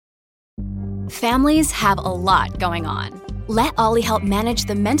Families have a lot going on. Let Ollie help manage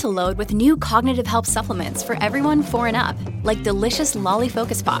the mental load with new cognitive help supplements for everyone 4 and up, like delicious Lolly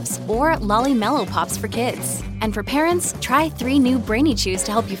Focus Pops or Lolly Mellow Pops for kids. And for parents, try 3 new Brainy Chews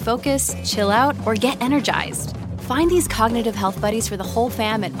to help you focus, chill out, or get energized. Find these cognitive health buddies for the whole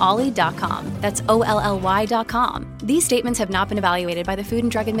fam at ollie.com. That's OLLY.com. These statements have not been evaluated by the Food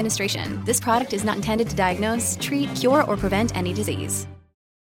and Drug Administration. This product is not intended to diagnose, treat, cure, or prevent any disease.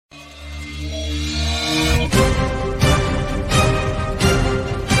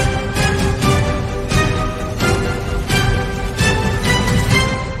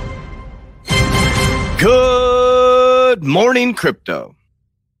 Good morning, crypto.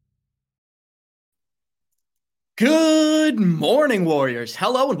 Good morning, warriors.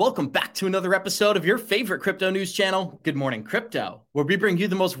 Hello and welcome back to another episode of your favorite crypto news channel, Good Morning Crypto, where we bring you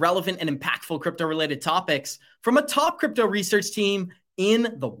the most relevant and impactful crypto-related topics from a top crypto research team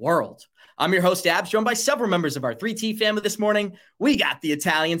in the world. I'm your host, Abs, joined by several members of our 3T family this morning. We got the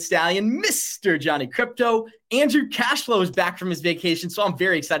Italian stallion, Mr. Johnny Crypto. Andrew Cashflow is back from his vacation, so I'm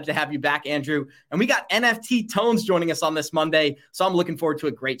very excited to have you back, Andrew. And we got NFT Tones joining us on this Monday, so I'm looking forward to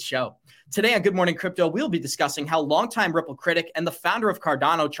a great show. Today on Good Morning Crypto, we'll be discussing how longtime Ripple critic and the founder of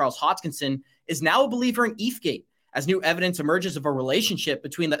Cardano, Charles Hoskinson, is now a believer in Ethgate, as new evidence emerges of a relationship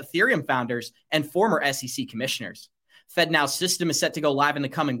between the Ethereum founders and former SEC commissioners. FedNow's system is set to go live in the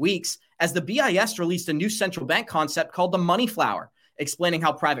coming weeks, as the BIS released a new central bank concept called the money flower, explaining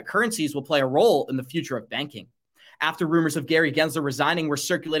how private currencies will play a role in the future of banking. After rumors of Gary Gensler resigning were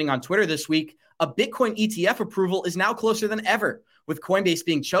circulating on Twitter this week, a Bitcoin ETF approval is now closer than ever, with Coinbase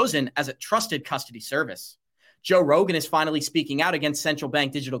being chosen as a trusted custody service. Joe Rogan is finally speaking out against central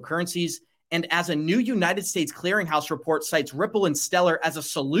bank digital currencies, and as a new United States clearinghouse report cites Ripple and Stellar as a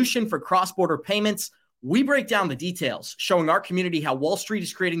solution for cross-border payments, we break down the details, showing our community how Wall Street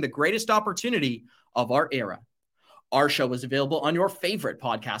is creating the greatest opportunity of our era. Our show is available on your favorite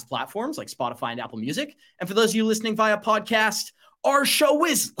podcast platforms like Spotify and Apple Music. And for those of you listening via podcast, our show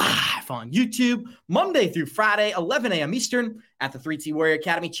is live on YouTube Monday through Friday, 11 a.m. Eastern at the 3T Warrior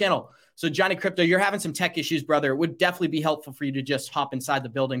Academy channel. So Johnny Crypto, you're having some tech issues, brother. It would definitely be helpful for you to just hop inside the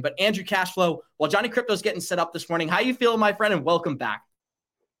building. But Andrew Cashflow, while Johnny Crypto's getting set up this morning, how you feeling, my friend? And welcome back.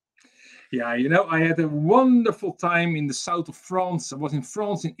 Yeah, I had a wonderful time in the south of France. I was in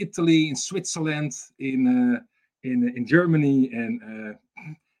France, in Italy, in Switzerland, in Germany, and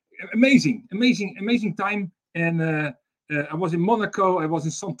amazing time. And I was in Monaco, I was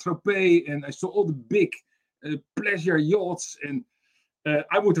in Saint-Tropez, and I saw all the big pleasure yachts. And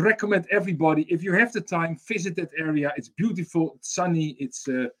I would recommend everybody, if you have the time, visit that area. It's beautiful, it's sunny. It's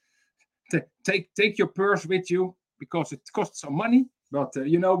take your purse with you because it costs some money. But,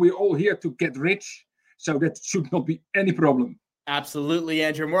 we're all here to get rich, so that should not be any problem. Absolutely,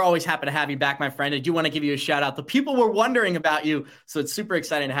 Andrew. And we're always happy to have you back, my friend. I do want to give you a shout out. The people were wondering about you, so it's super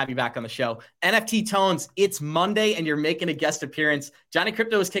exciting to have you back on the show. NFT Tones, it's Monday, and you're making a guest appearance. Johnny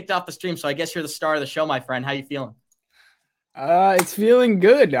Crypto has kicked off the stream, so I guess you're the star of the show, my friend. How you feeling? It's feeling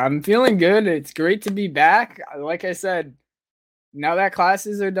good. I'm feeling good. It's great to be back. Like I said, now that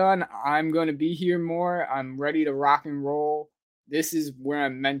classes are done, I'm going to be here more. I'm ready to rock and roll. This is where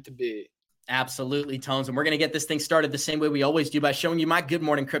I'm meant to be. Absolutely, Tones. And we're going to get this thing started the same way we always do by showing you my Good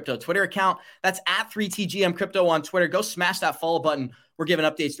Morning Crypto Twitter account. That's at 3TGM Crypto on Twitter. Go smash that follow button. We're giving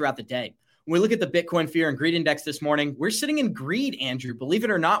updates throughout the day. When we look at the Bitcoin Fear and Greed Index this morning, we're sitting in greed, Andrew. Believe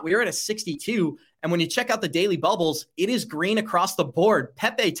it or not, we are at a 62. And when you check out the daily bubbles, it is green across the board.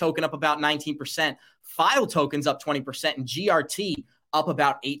 Pepe token up about 19%. File tokens up 20%. And GRT up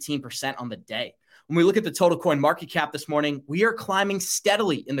about 18% on the day. When we look at the total coin market cap this morning, we are climbing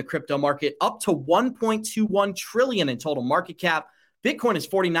steadily in the crypto market up to 1.21 trillion in total market cap. Bitcoin is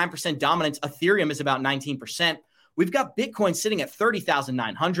 49% dominance. Ethereum is about 19%. We've got Bitcoin sitting at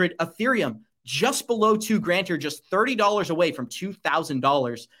 30,900. Ethereum just below $2,000 here, just $30 away from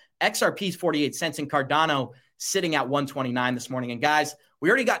 $2,000. XRP is 48 cents and Cardano sitting at 129 this morning. And guys, we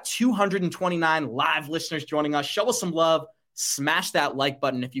already got 229 live listeners joining us. Show us some love. Smash that like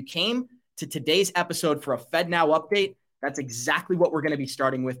button. If you came to today's episode for a FedNow update, that's exactly what we're going to be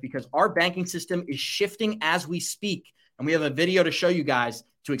starting with, because our banking system is shifting as we speak. And we have a video to show you guys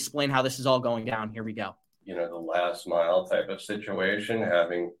to explain how this is all going down. Here we go. The last mile type of situation,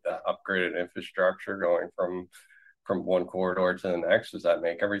 having the upgraded infrastructure going from one corridor to the next, does that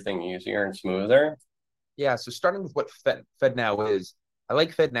make everything easier and smoother? Yeah, so starting with what FedNow is, I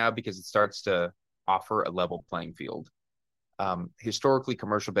like FedNow because it starts to offer a level playing field. Historically,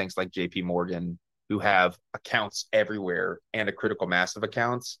 commercial banks like JP Morgan, who have accounts everywhere and a critical mass of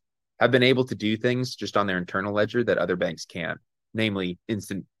accounts, have been able to do things just on their internal ledger that other banks can't. namely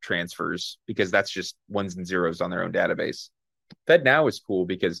instant transfers, because that's just ones and zeros on their own database. FedNow is cool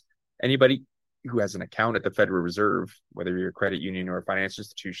because anybody who has an account at the Federal Reserve, whether you're a credit union or a financial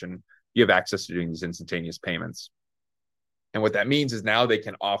institution, you have access to doing these instantaneous payments. And what that means is now they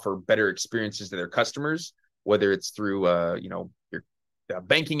can offer better experiences to their customers, whether it's through your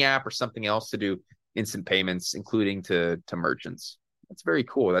banking app or something else to do instant payments, including to merchants. That's very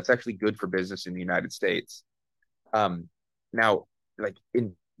cool. That's actually good for business in the United States. Now, like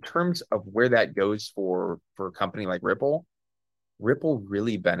in terms of where that goes for a company like Ripple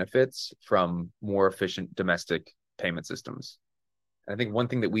really benefits from more efficient domestic payment systems. And I think one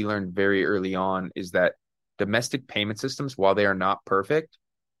thing that we learned very early on is that domestic payment systems, while they are not perfect,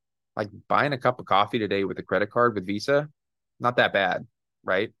 like buying a cup of coffee today with a credit card with Visa, not that bad,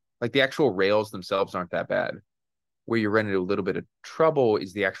 right? Like the actual rails themselves aren't that bad. Where you run into a little bit of trouble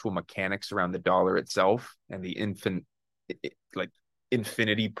is the actual mechanics around the dollar itself and the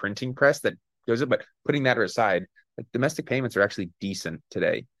infinity printing press that goes up. But putting that aside, like domestic payments are actually decent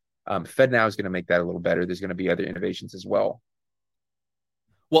today. FedNow is going to make that a little better. There's going to be other innovations as well.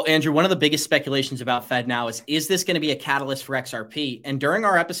 Well, Andrew, one of the biggest speculations about FedNow is this going to be a catalyst for XRP? And during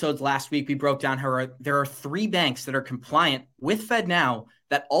our episodes last week, we broke down how there are 3 banks that are compliant with FedNow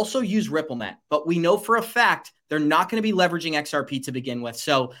that also use RippleNet. But we know for a fact they're not going to be leveraging XRP to begin with.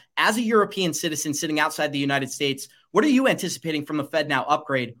 So as a European citizen sitting outside the United States, what are you anticipating from the FedNow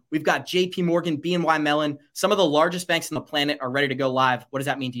upgrade? We've got JP Morgan, BNY Mellon, some of the largest banks on the planet are ready to go live. What does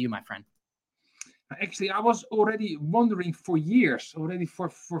that mean to you, my friend? Actually, I was already wondering for years, already for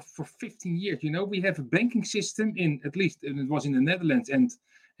 15 years. We have a banking system at least it was in the Netherlands, and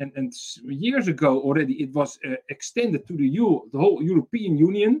years ago already it was extended to the whole European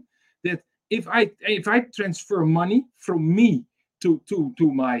Union. That if I transfer money from me to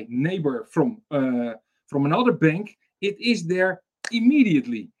my neighbor from another bank, it is there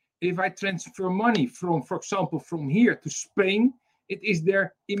immediately. If I transfer money for example, from here to Spain, it is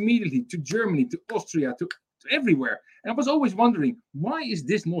there immediately, to Germany, to Austria, to everywhere. And I was always wondering, why is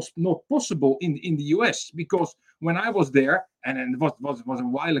this not possible in the US? Because when I was there, and it was a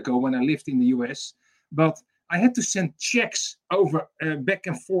while ago when I lived in the US, but I had to send checks over back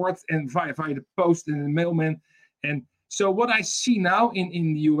and forth and via the post and the mailman. And so what I see now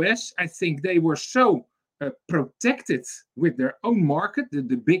in the US, I think they were so protected with their own market, the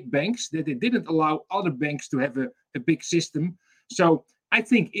big banks, that they didn't allow other banks to have a big system. So I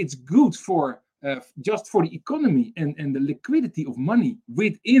think it's good for just for the economy and the liquidity of money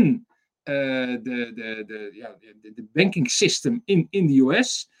within the banking system in the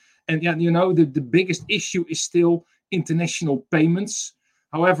US. And the biggest issue is still international payments.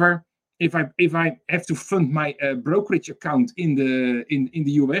 However, if I have to fund my brokerage account in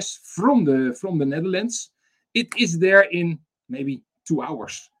the US from the Netherlands, it is there in maybe 2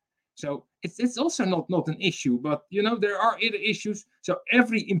 hours. So it's also not an issue, but there are other issues. So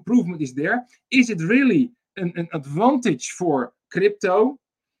every improvement is there. Is it really an advantage for crypto?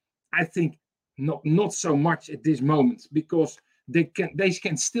 I think not so much at this moment, because they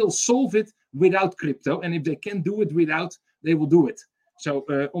can still solve it without crypto, and if they can do it without, they will do it. So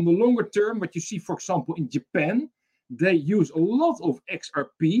on the longer term, what you see, for example, in Japan, they use a lot of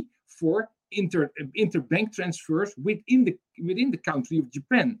XRP for interbank transfers within the country of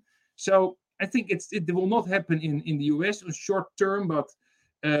Japan. So I think it will not happen in the US in short term, but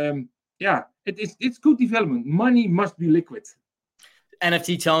it's good development. Money must be liquid.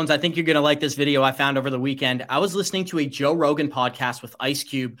 NFT Tones, I think you're going to like this video I found over the weekend. I was listening to a Joe Rogan podcast with Ice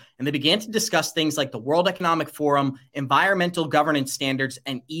Cube, and they began to discuss things like the World Economic Forum, environmental governance standards,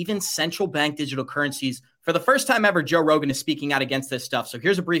 and even central bank digital currencies. For the first time ever, Joe Rogan is speaking out against this stuff. So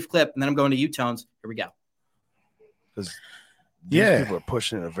here's a brief clip, and then I'm going to you, Tones. Here we go. Because these people are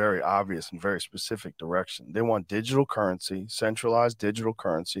pushing in a very obvious and very specific direction. They want digital currency, centralized digital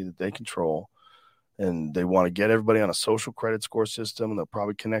currency that they control. And they want to get everybody on a social credit score system, and they'll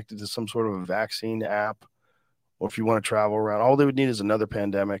probably connect it to some sort of a vaccine app. Or if you want to travel around, all they would need is another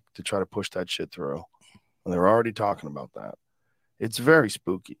pandemic to try to push that shit through. And they're already talking about that. It's very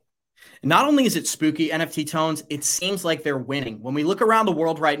spooky. Not only is it spooky, NFT Tones, it seems like they're winning. When we look around the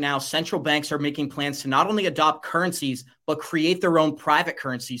world right now, central banks are making plans to not only adopt currencies, but create their own private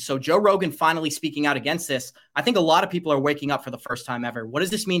currencies. So Joe Rogan finally speaking out against this. I think a lot of people are waking up for the first time ever. What does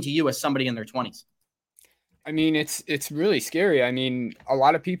this mean to you as somebody in their 20s? I mean, it's really scary. I mean, a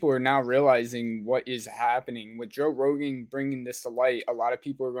lot of people are now realizing what is happening. With Joe Rogan bringing this to light, a lot of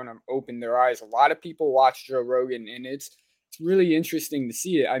people are going to open their eyes. A lot of people watch Joe Rogan, and it's really interesting to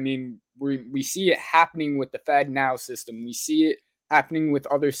see it. I mean, we see it happening with the FedNow system. We see it happening with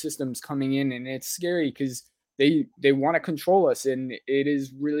other systems coming in, and it's scary because they want to control us, and it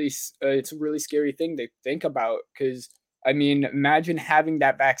is really it's a really scary thing to think about, because I mean, imagine having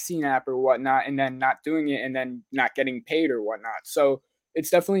that vaccine app or whatnot and then not doing it and then not getting paid or whatnot. So it's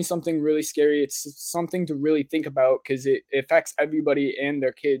definitely something really scary. It's something to really think about, because it affects everybody and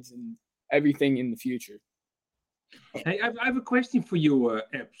their kids and everything in the future. Hey, I have a question for you,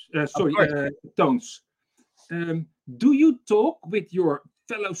 Toons. Do you talk with your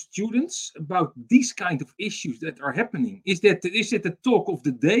fellow students about these kind of issues that are happening? Is it the talk of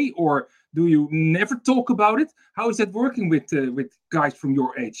the day, or do you never talk about it? How is that working with guys from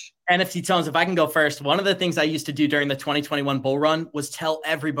your age? NFT Tones, if I can go first, one of the things I used to do during the 2021 bull run was tell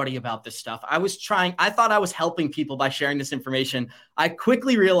everybody about this stuff. I thought I was helping people by sharing this information. I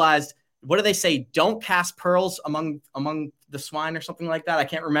quickly realized, what do they say? Don't cast pearls among the swine or something like that. I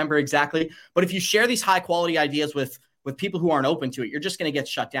can't remember exactly. But if you share these high quality ideas with people who aren't open to it, you're just going to get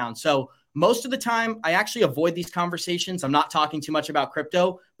shut down. So most of the time, I actually avoid these conversations. I'm not talking too much about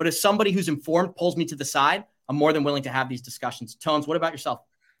crypto, but if somebody who's informed pulls me to the side, I'm more than willing to have these discussions. Tones, what about yourself?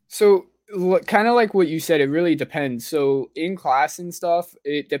 So kind of like what you said, it really depends. So in class and stuff,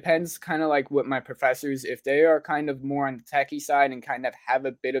 it depends kind of like what my professors, if they are kind of more on the techie side and kind of have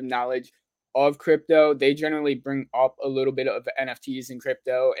a bit of knowledge of crypto, they generally bring up a little bit of NFTs and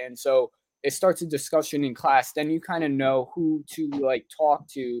crypto. And so it starts a discussion in class. Then you kind of know who to like talk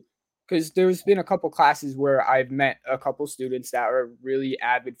to, because there's been a couple classes where I've met a couple students that are really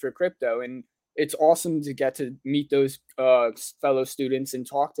avid for crypto, and it's awesome to get to meet those fellow students and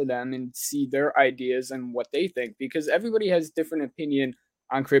talk to them and see their ideas and what they think, because everybody has different opinion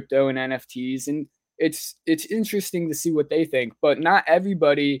on crypto and NFTs, and it's interesting to see what they think. But not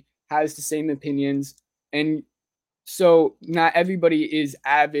everybody has the same opinions, and so not everybody is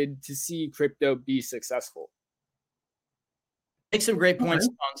avid to see crypto be successful. Make some great points.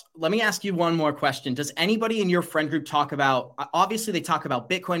 Okay. Let me ask you one more question. Does anybody in your friend group talk about, obviously they talk about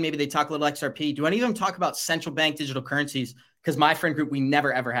Bitcoin, maybe they talk a little XRP. Do any of them talk about central bank digital currencies? Because my friend group, we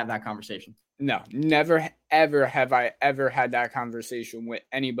never, ever have that conversation. No, never, ever have I ever had that conversation with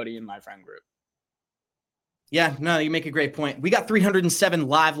anybody in my friend group. Yeah, no, you make a great point. We got 307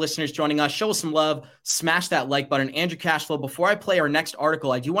 live listeners joining us. Show us some love. Smash that like button. Andrew Cashflow, before I play our next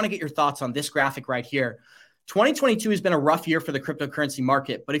article, I do want to get your thoughts on this graphic right here. 2022 has been a rough year for the cryptocurrency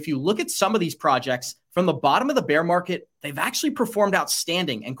market, but if you look at some of these projects from the bottom of the bear market, they've actually performed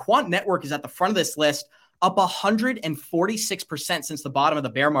outstanding. And Quant Network is at the front of this list, up 146% since the bottom of the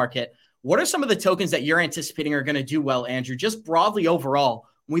bear market. What are some of the tokens that you're anticipating are going to do well, Andrew? Just broadly overall,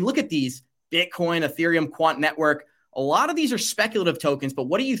 when we look at these, Bitcoin, Ethereum, Quant Network, a lot of these are speculative tokens, but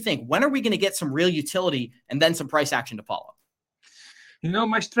what do you think? When are we going to get some real utility and then some price action to follow? You know,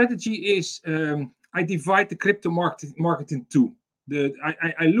 my strategy is I divide the crypto market in two.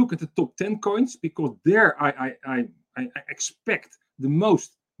 I look at the top 10 coins, because there I expect the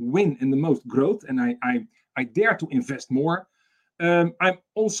most win and the most growth, and I dare to invest more. I'm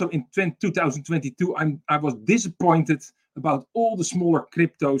also in 2022, I was disappointed about all the smaller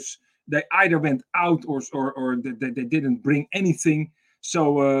cryptos. They either went out or they didn't bring anything.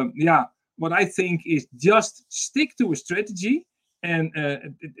 So what I think is just stick to a strategy. And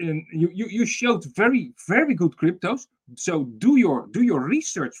you showed very, very good cryptos. So do your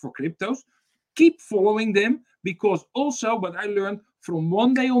research for cryptos. Keep following them, because also what I learned, from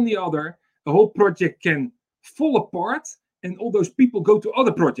one day on the other, a whole project can fall apart, and all those people go to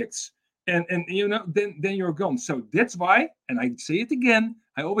other projects, and you know, then you're gone. So that's why, and I say it again,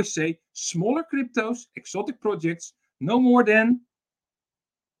 I always say smaller cryptos, exotic projects, no more than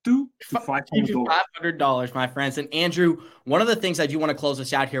 $200 to $500, my friends. And Andrew, one of the things I do want to close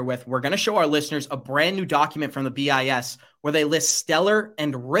us out here with, we're going to show our listeners a brand new document from the BIS where they list Stellar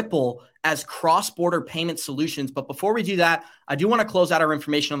and Ripple as cross-border payment solutions. But before we do that, I do want to close out our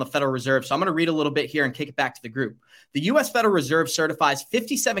information on the Federal Reserve. So I'm going to read a little bit here and kick it back to the group. The U.S. Federal Reserve certifies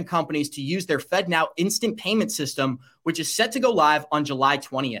 57 companies to use their FedNow instant payment system, which is set to go live on July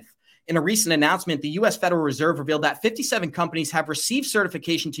 20th. In a recent announcement, the U.S. Federal Reserve revealed that 57 companies have received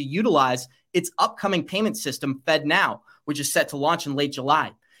certification to utilize its upcoming payment system, FedNow, which is set to launch in late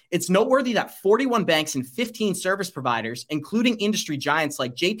July. It's noteworthy that 41 banks and 15 service providers, including industry giants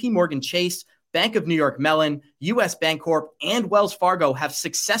like JP Morgan Chase, Bank of New York Mellon, U.S. Bancorp, and Wells Fargo, have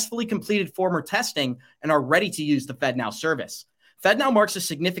successfully completed formal testing and are ready to use the FedNow service. FedNow marks a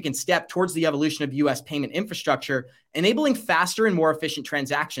significant step towards the evolution of U.S. payment infrastructure, enabling faster and more efficient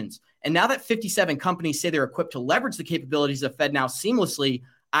transactions. And now that 57 companies say they're equipped to leverage the capabilities of FedNow seamlessly,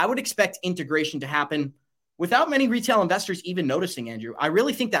 I would expect integration to happen without many retail investors even noticing, Andrew. I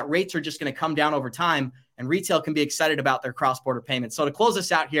really think that rates are just going to come down over time, and retail can be excited about their cross-border payments. So to close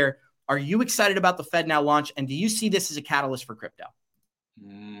us out here, Are you excited about the FedNow launch, and do you see this as a catalyst for crypto?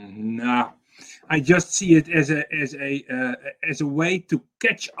 No, I just see it as a way to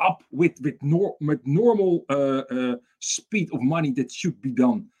catch up with normal speed of money that should be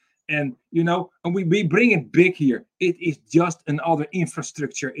done. And and we bring it big here. It is just another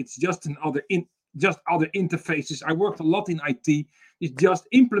infrastructure. It's just other interfaces. I worked a lot in IT. It's just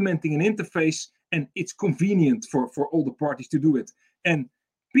implementing an interface, and it's convenient for all the parties to do it. And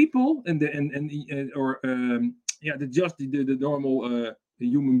people the normal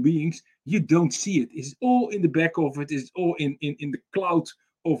human beings, you don't see it. It's all in the back of it. It's all in the cloud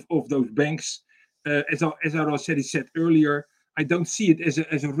of those banks. As I already said earlier, I don't see it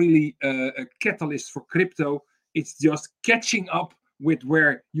as a really a catalyst for crypto. It's just catching up with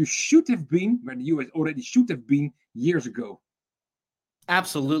where you should have been, where the US already should have been years ago.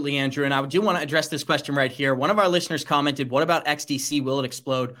 Absolutely, Andrew. And I do want to address this question right here. One of our listeners commented, what about XDC? Will it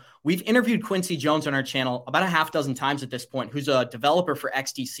explode? We've interviewed Quincy Jones on our channel about a half dozen times at this point, who's a developer for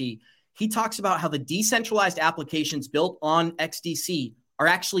XDC. He talks about how the decentralized applications built on XDC are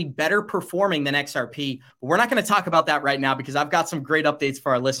actually better performing than XRP. But we're not going to talk about that right now because I've got some great updates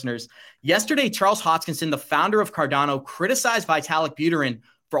for our listeners. Yesterday, Charles Hoskinson, the founder of Cardano, criticized Vitalik Buterin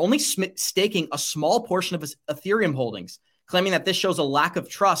for only staking a small portion of his Ethereum holdings, claiming that this shows a lack of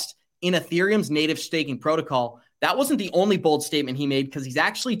trust in Ethereum's native staking protocol. That wasn't the only bold statement he made, because he's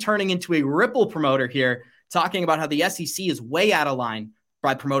actually turning into a Ripple promoter here, talking about how the SEC is way out of line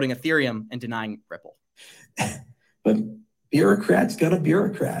by promoting Ethereum and denying Ripple. But bureaucrats got a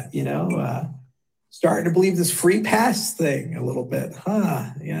bureaucrat, starting to believe this free pass thing a little bit, huh?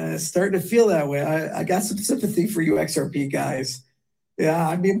 Yeah, it's starting to feel that way. I got some sympathy for you XRP guys. Yeah,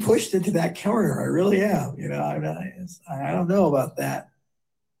 I'm being pushed into that corner. I really am. I don't know about that.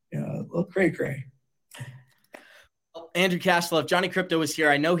 A little cray-cray. Andrew Cashflow, if Johnny Crypto was here,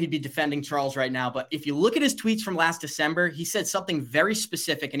 I know he'd be defending Charles right now. But if you look at his tweets from last December, he said something very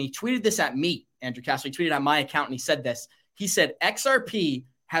specific. And he tweeted this at me, Andrew Cashflow. He tweeted at my account, and he said this. He said, XRP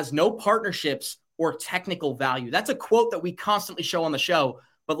has no partnerships or technical value. That's a quote that we constantly show on the show.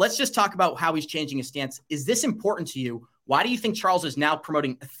 But let's just talk about how he's changing his stance. Is this important to you? Why do you think Charles is now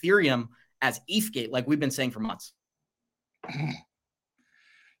promoting Ethereum as Ethgate, like we've been saying for months?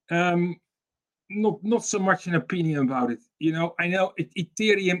 Not so much an opinion about it. I know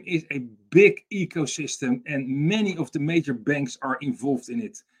Ethereum is a big ecosystem, and many of the major banks are involved in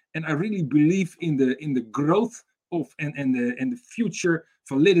it. And I really believe in the growth of and the future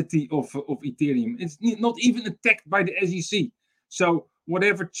validity of Ethereum. It's not even attacked by the SEC. So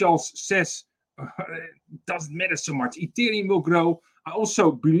whatever Charles says doesn't matter so much. Ethereum will grow. I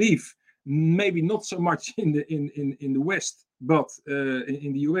also believe, maybe not so much in the West, but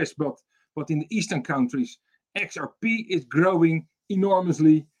in the US, but in the Eastern countries, XRP is growing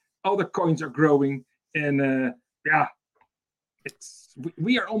enormously. Other coins are growing, and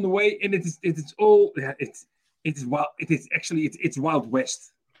we are on the way, and it's Wild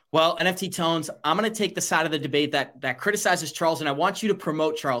West. Well, NFT Tones, I'm going to take the side of the debate that criticizes Charles, and I want you to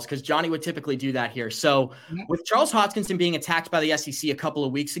promote Charles, because Johnny would typically do that here. So with Charles Hoskinson being attacked by the SEC a couple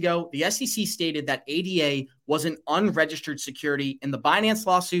of weeks ago, the SEC stated that ADA was an unregistered security in the Binance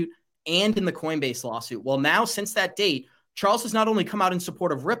lawsuit and in the Coinbase lawsuit. Well, now, since that date, Charles has not only come out in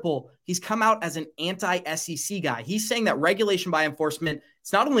support of Ripple, he's come out as an anti-SEC guy. He's saying that regulation by enforcement,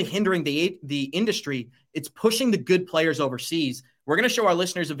 it's not only hindering the industry, it's pushing the good players overseas. We're going to show our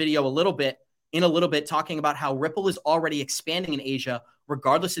listeners a video in a little bit talking about how Ripple is already expanding in Asia,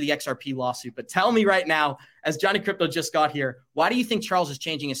 regardless of the XRP lawsuit. But tell me right now, as Johnny Crypto just got here, why do you think Charles is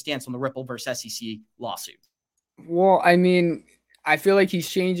changing his stance on the Ripple versus SEC lawsuit? Well, I mean, I feel like he's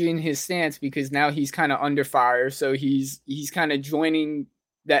changing his stance because now he's kind of under fire. So he's kind of joining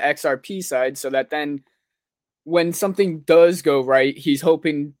the XRP side, so that then when something does go right, he's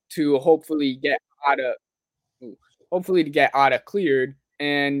hoping to hopefully get ADA cleared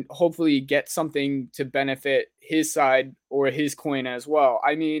and hopefully get something to benefit his side or his coin as well.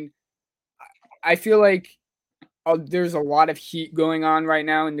 I mean, I feel like there's a lot of heat going on right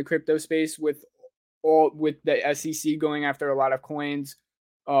now in the crypto space with the SEC going after a lot of coins.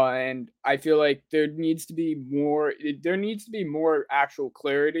 And I feel like there needs to be more actual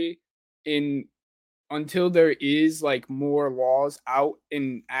clarity until there is like more laws out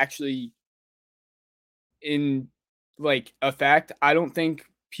and actually in like effect. I don't think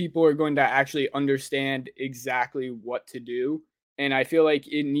people are going to actually understand exactly what to do. And I feel like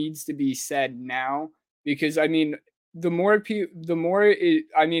it needs to be said now, because I mean, look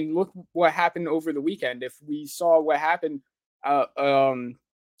what happened over the weekend. If we saw what happened,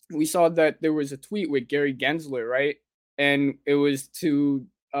 we saw that there was a tweet with Gary Gensler, right? And it was to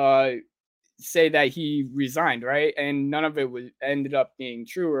say that he resigned, right? And none of it ended up being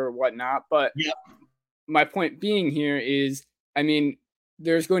true or whatnot. But my point being here is, I mean,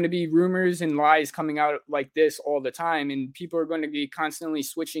 there's going to be rumors and lies coming out like this all the time, and people are going to be constantly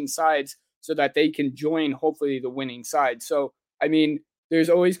switching sides so that they can join, hopefully, the winning side. So, I mean, there's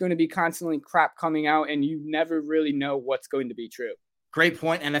always going to be constantly crap coming out, and you never really know what's going to be true. Great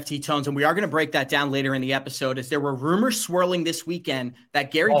point, NFT Tones. And we are going to break that down later in the episode, as there were rumors swirling this weekend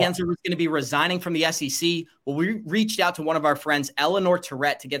that Gary Gensler was going to be resigning from the SEC. Well, we reached out to one of our friends, Eleanor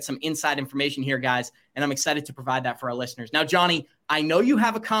Tourette, to get some inside information here, guys. And I'm excited to provide that for our listeners. Now, Johnny, I know you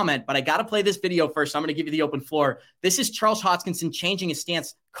have a comment, but I got to play this video first. So I'm going to give you the open floor. This is Charles Hoskinson changing his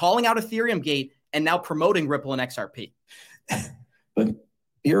stance, calling out Ethereum Gate, and now promoting Ripple and XRP. But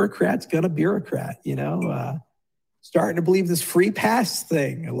bureaucrats got a bureaucrat, starting to believe this free pass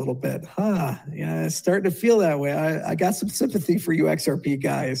thing a little bit, huh? Yeah, it's starting to feel that way. I got some sympathy for you XRP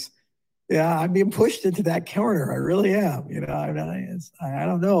guys. Yeah, I'm being pushed into that corner. I really am. I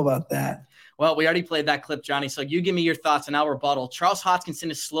don't know about that. Well, we already played that clip, Johnny. So you give me your thoughts and I'll rebuttal. Charles Hoskinson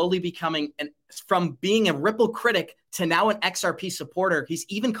is slowly becoming, from being a Ripple critic to now an XRP supporter. He's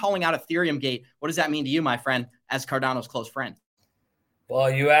even calling out Ethereum Gate. What does that mean to you, my friend, as Cardano's close friend? Well,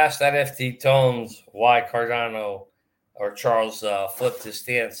 you asked NFT Tones why Cardano or Charles flipped his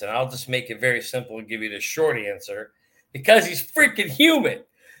stance, and I'll just make it very simple and give you the short answer. Because he's freaking human.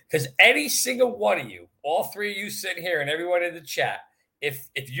 Because any single one of you, all three of you sitting here and everyone in the chat, if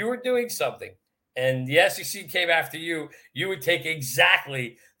you were doing something and the SEC came after you, you would take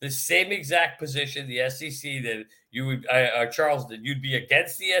exactly the same exact position the SEC that you would, Charles did. You'd be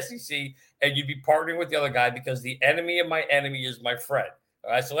against the SEC and you'd be partnering with the other guy because the enemy of my enemy is my friend. All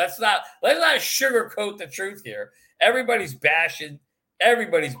right, so let's not sugarcoat the truth here. Everybody's bashing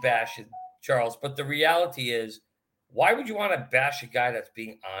Charles, but the reality is, why would you want to bash a guy that's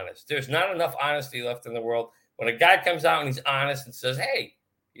being honest? There's not enough honesty left in the world. When a guy comes out and he's honest and says, hey,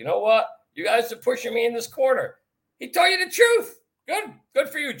 you know what? You guys are pushing me in this corner. He told you the truth. Good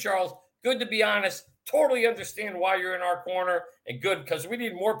for you, Charles. Good to be honest. Totally understand why you're in our corner, and good, because we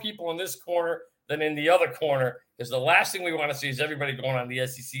need more people in this corner than in the other corner, because the last thing we want to see is everybody going on the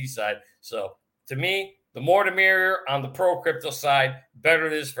SEC side. So to me, the more the merrier on the pro crypto side, better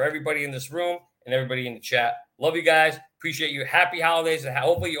it is for everybody in this room and everybody in the chat. Love you guys. Appreciate you. Happy holidays. And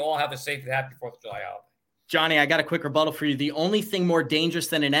hopefully you all have a safe and happy 4th of July holiday. Johnny, I got a quick rebuttal for you. The only thing more dangerous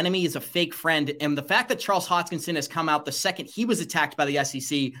than an enemy is a fake friend. And the fact that Charles Hoskinson has come out the second he was attacked by the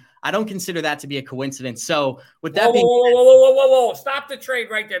SEC, I don't consider that to be a coincidence. So with that whoa. Stop the trade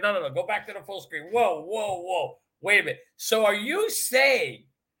right there. No. Go back to the full screen. Whoa. Wait a minute. So you're saying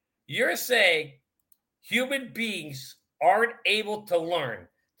human beings aren't able to learn.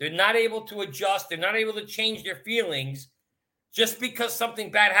 They're not able to adjust. They're not able to change their feelings just because something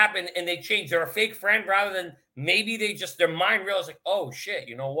bad happened and they change. They're a fake friend rather than maybe their mind realized like, oh shit,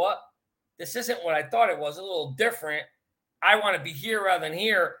 you know what? This isn't what I thought it was. A little different. I want to be here rather than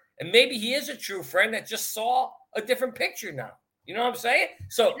here. And maybe he is a true friend that just saw a different picture now. You know what I'm saying?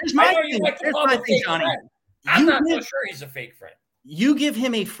 So I know you like to call him a fake friend. I'm not so sure he's a fake friend. You give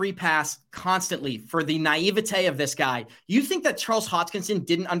him a free pass constantly for the naivete of this guy. You think that Charles Hoskinson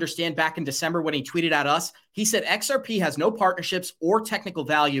didn't understand back in December when he tweeted at us? He said XRP has no partnerships or technical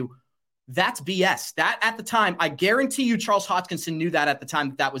value. That's BS. That at the time, I guarantee you Charles Hoskinson knew that at the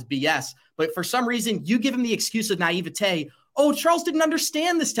time that was BS. But for some reason, you give him the excuse of naivete. Oh, Charles didn't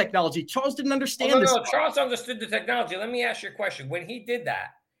understand this technology. Charles didn't understand this. No, Charles understood the technology. Let me ask you a question. When he did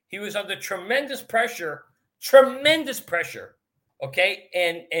that, he was under tremendous pressure. Okay,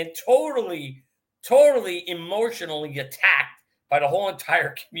 and totally emotionally attacked by the whole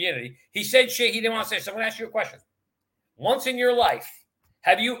entire community. He said shit he didn't want to say. So I'm going to ask you a question. Once in your life,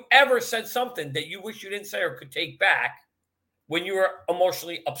 have you ever said something that you wish you didn't say or could take back when you were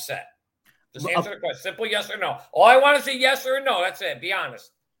emotionally upset? Just answer the question. Simple yes or no. All I want to say yes or no. That's it. Be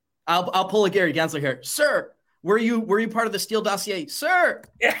honest. I'll pull a Gary Gensler here. Sir, were you part of the Steele dossier? Sir.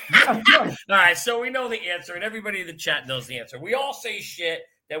 Yeah. All right. So we know the answer, and everybody in the chat knows the answer. We all say shit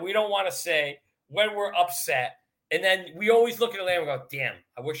that we don't want to say when we're upset. And then we always look at the land and go, damn,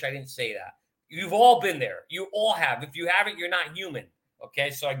 I wish I didn't say that. You've all been there. You all have. If you haven't, you're not human.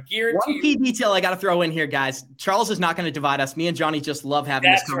 Okay, so I guarantee one key detail I got to throw in here, guys. Charles is not going to divide us. Me and Johnny just love having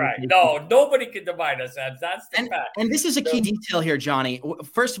this conversation. That's right. No, nobody can divide us. That's the fact. And this is a key detail here, Johnny.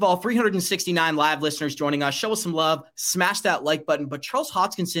 First of all, 369 live listeners joining us. Show us some love. Smash that like button. But Charles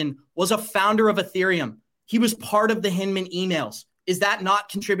Hoskinson was a founder of Ethereum. He was part of the Hinman emails. Is that not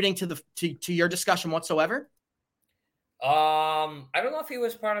contributing to your discussion whatsoever? I don't know if he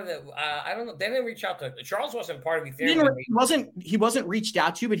was part of the. I don't know. They didn't reach out to Charles. Wasn't part of Ethereum. He wasn't reached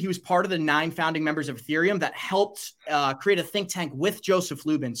out to, but he was part of the 9 founding members of Ethereum that helped create a think tank with Joseph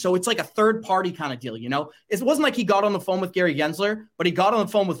Lubin. So it's like a third party kind of deal. You know, it wasn't like he got on the phone with Gary Gensler, but he got on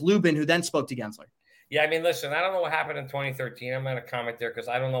the phone with Lubin, who then spoke to Gensler. Yeah, I mean, listen, I don't know what happened in 2013. I'm going to comment there because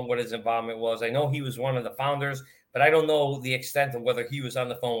I don't know what his involvement was. I know he was one of the founders, but I don't know the extent of whether he was on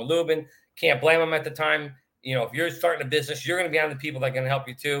the phone with Lubin. Can't blame him at the time. You know, if you're starting a business, you're going to be on the people that can help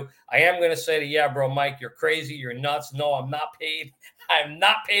you too. I am going to say to yeah, bro, Mike, you're crazy. You're nuts. No, I'm not paid. I'm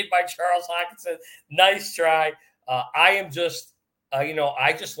not paid by Charles Hockenson. Nice try. I am just,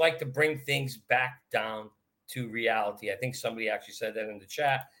 I just like to bring things back down to reality. I think somebody actually said that in the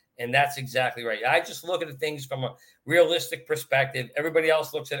chat. And that's exactly right. I just look at the things from a realistic perspective. Everybody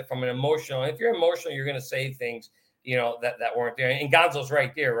else looks at it from an emotional. And if you're emotional, you're going to say things, that weren't there. And Gonzo's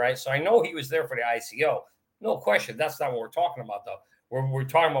right there, right? So I know he was there for the ICO. No question. That's not what we're talking about, though. We're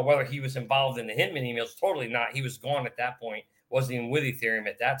talking about whether he was involved in the Hinman emails. Totally not. He was gone at that point. Wasn't even with Ethereum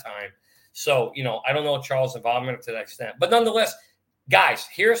at that time. So, I don't know Charles' involvement to that extent. But nonetheless, guys,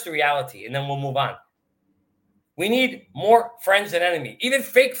 here's the reality, and then we'll move on. We need more friends than enemies. Even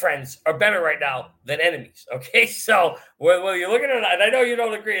fake friends are better right now than enemies, okay? So when you're looking at it, and I know you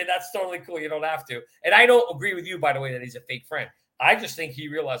don't agree, and that's totally cool. You don't have to. And I don't agree with you, by the way, that he's a fake friend. I just think he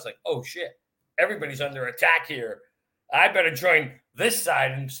realized, like, oh, shit, everybody's under attack here. I better join this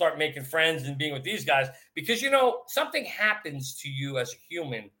side and start making friends and being with these guys. Because, something happens to you as a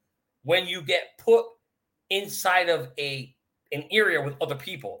human when you get put inside of an area with other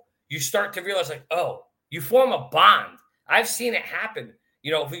people. You start to realize, like, oh, you form a bond. I've seen it happen.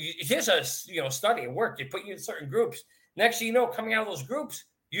 Here's a study at work. They put you in certain groups. Next thing you know, coming out of those groups,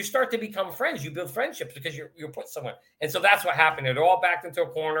 you start to become friends. You build friendships because you're put somewhere. And so that's what happened. They're all backed into a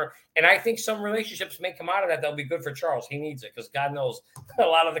corner. And I think some relationships may come out of that. That'll be good for Charles. He needs it because God knows a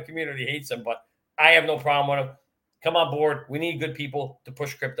lot of the community hates him. But I have no problem with him. Come on board. We need good people to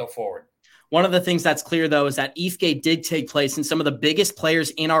push crypto forward. One of the things that's clear, though, is that Ethgate did take place, and some of the biggest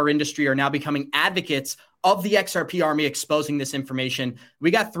players in our industry are now becoming advocates of the XRP army exposing this information.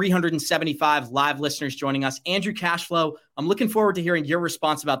 We got 375 live listeners joining us. Andrew Cashflow, I'm looking forward to hearing your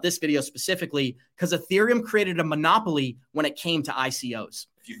response about this video specifically because Ethereum created a monopoly when it came to ICOs.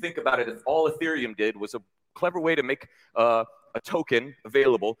 If you think about it, if all Ethereum did was a clever way to make a token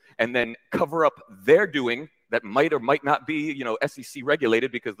available and then cover up their doing that might or might not be, SEC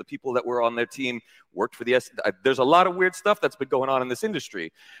regulated because the people that were on their team worked for the SEC. There's a lot of weird stuff that's been going on in this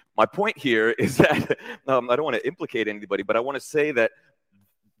industry. My point here is that I don't want to implicate anybody, but I want to say that,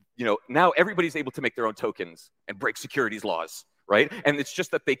 now everybody's able to make their own tokens and break securities laws. Right? And it's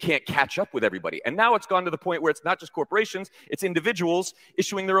just that they can't catch up with everybody. And now it's gone to the point where it's not just corporations, it's individuals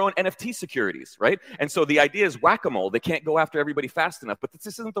issuing their own NFT securities, right? And so the idea is whack-a-mole. They can't go after everybody fast enough, but this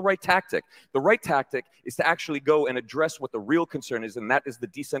isn't the right tactic. The right tactic is to actually go and address what the real concern is, and that is the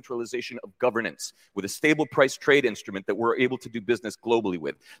decentralization of governance with a stable price trade instrument that we're able to do business globally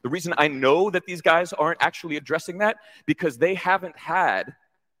with. The reason I know that these guys aren't actually addressing that, because they haven't had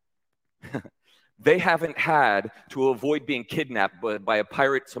to avoid being kidnapped by a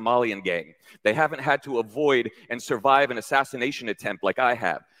pirate Somalian gang. They haven't had to avoid and survive an assassination attempt like I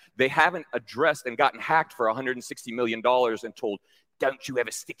have. They haven't addressed and gotten hacked for $160 million and told, don't you ever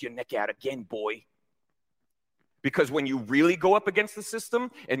stick your neck out again, boy. Because when you really go up against the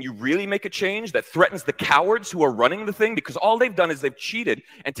system and you really make a change that threatens the cowards who are running the thing, because all they've done is they've cheated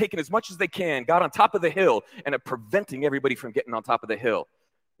and taken as much as they can, got on top of the hill, and are preventing everybody from getting on top of the hill.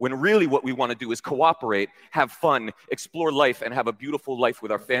 When really what we want to do is cooperate, have fun, explore life, and have a beautiful life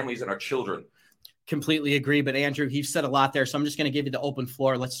with our families and our children. Completely agree. But Andrew, you've said a lot there, so I'm just going to give you the open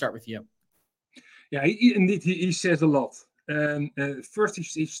floor. Let's start with you. Yeah, he says a lot. First,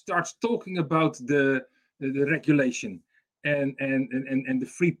 he starts talking about the regulation and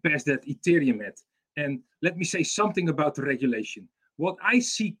the free pass that Ethereum had. And let me say something about the regulation. What I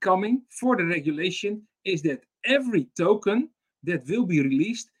see coming for the regulation is that every token that will be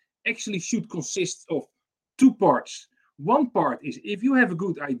released actually should consist of 2 parts. One part is if you have a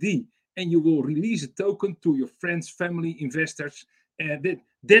good ID and you will release a token to your friends, family, investors,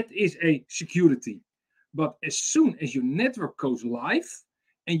 that is a security. But as soon as your network goes live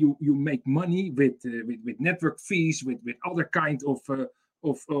and you make money with network fees, with other kind of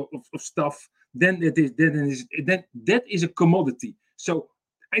stuff, then that is a commodity. So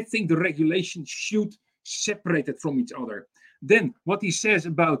I think the regulation should separate it from each other. Then what he says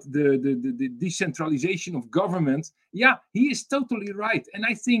about the decentralization of government, yeah, he is totally right. And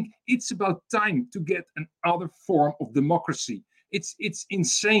I think it's about time to get another form of democracy. It's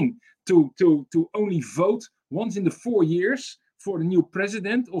insane to only vote once in the 4 years for the new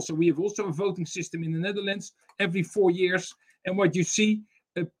president. Also, we have also a voting system in the Netherlands every 4 years. And what you see,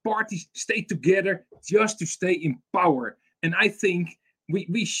 parties stay together just to stay in power. And I think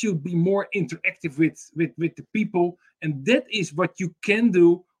we should be more interactive with the people. And that is what you can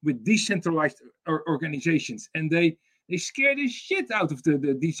do with decentralized organizations. And they scare the shit out of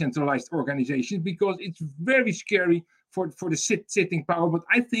the decentralized organizations because it's very scary for the sitting power. But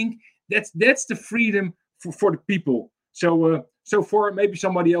I think that's the freedom for the people. So for maybe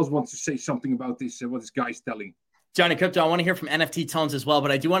somebody else wants to say something about this, what this guy's telling. Johnny Crypto, I want to hear from NFT Tones as well,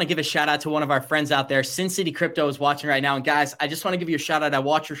 but I do want to give a shout out to one of our friends out there. Sin City Crypto is watching right now. And guys, I just want to give you a shout out. I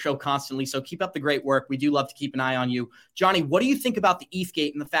watch your show constantly, so keep up the great work. We do love to keep an eye on you. Johnny, what do you think about the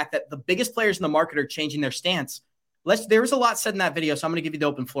Ethgate and the fact that the biggest players in the market are changing their stance? There was a lot said in that video, so I'm going to give you the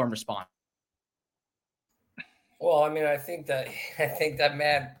open floor and respond. Well, I mean, I think that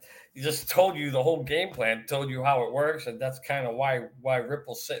man just told you the whole game plan, told you how it works, and that's kind of why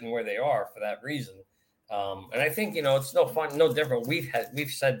Ripple's sitting where they are for that reason. And I think, it's no different. We've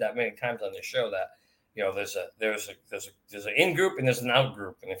said that many times on the show that, there's an in group and there's an out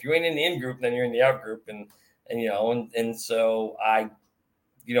group. And if you ain't in the in group, then you're in the out group. And so I,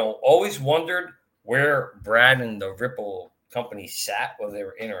 always wondered where Brad and the Ripple company sat, whether they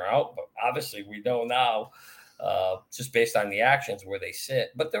were in or out. But obviously we know now, just based on the actions, where they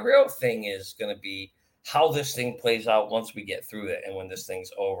sit. But the real thing is going to be how this thing plays out once we get through it and when this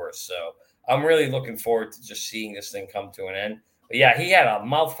thing's over. So I'm really looking forward to just seeing this thing come to an end. But yeah, he had a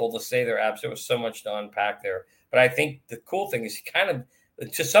mouthful to say there, Abs. There was so much to unpack there. But I think the cool thing is he kind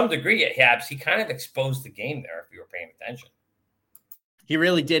of, to some degree, Abs, he kind of exposed the game there if you were paying attention. He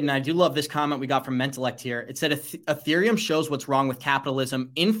really did. And I do love this comment we got from Mentalect here. It said, Ethereum shows what's wrong with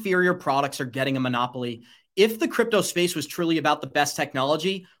capitalism. Inferior products are getting a monopoly. If the crypto space was truly about the best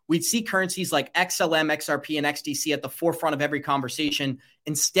technology, we'd see currencies like XLM, XRP, and XDC at the forefront of every conversation.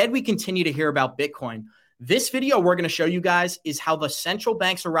 Instead, we continue to hear about Bitcoin. This video we're going to show you guys is how the central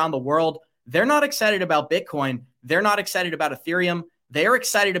banks around the world, they're not excited about Bitcoin. They're not excited about Ethereum. They're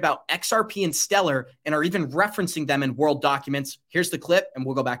excited about XRP and Stellar and are even referencing them in world documents. Here's the clip, and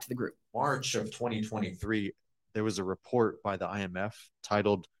we'll go back to the group. March of 2023, there was a report by the IMF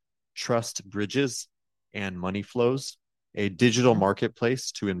titled Trust Bridges and Money Flows, a digital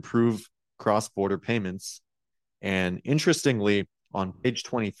marketplace to improve cross-border payments. And interestingly, on page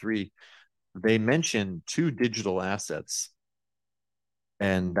 23, they mention two digital assets,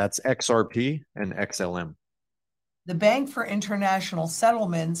 and that's XRP and XLM. The Bank for International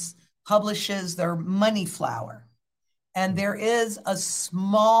Settlements publishes their Money Flower. And there is a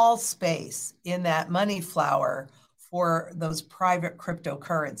small space in that Money Flower for those private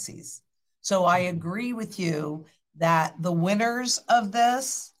cryptocurrencies. So I agree with you that the winners of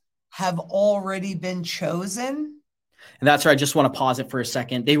this have already been chosen. And that's where I just want to pause it for a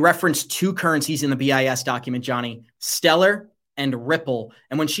second. They referenced two currencies in the BIS document, Johnny, Stellar and Ripple.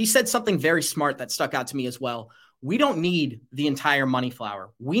 And when she said something very smart that stuck out to me as well, we don't need the entire Money Flower.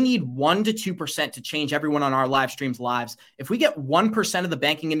 We need 1% to 2% to change everyone on our live streams' lives. If we get 1% of the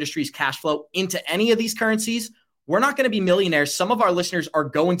banking industry's cash flow into any of these currencies, we're not going to be millionaires. Some of our listeners are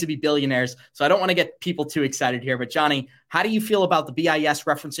going to be billionaires. So I don't want to get people too excited here. But Johnny, how do you feel about the BIS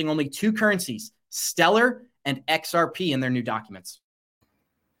referencing only two currencies, Stellar and XRP, in their new documents?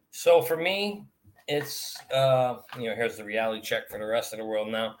 So for me, it's, here's the reality check for the rest of the world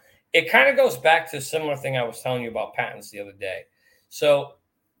now. It kind of goes back to a similar thing I was telling you about patents the other day. So,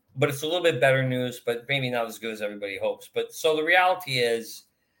 but it's a little bit better news, but maybe not as good as everybody hopes. But so the reality is,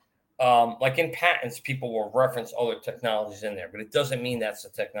 like in patents, people will reference other technologies in there, but it doesn't mean that's the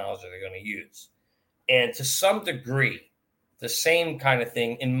technology they're going to use. And to some degree, the same kind of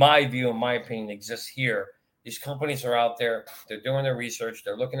thing, in my view, in my opinion, exists here. These companies are out there, they're doing their research,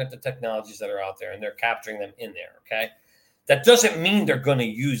 they're looking at the technologies that are out there, and they're capturing them in there, okay? That doesn't mean they're going to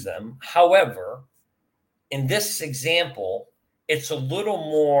use them. However, in this example, it's a little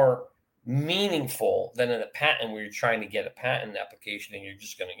more meaningful than in a patent where you're trying to get a patent application and you're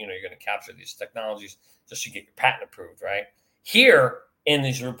just going to, you're going to capture these technologies just to get your patent approved, right? Here in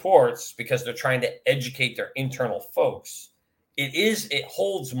these reports, because they're trying to educate their internal folks, it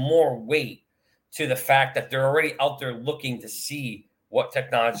holds more weight to the fact that they're already out there looking to see what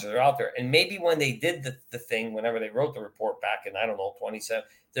technologies are out there. And maybe when they did the thing, whenever they wrote the report back in,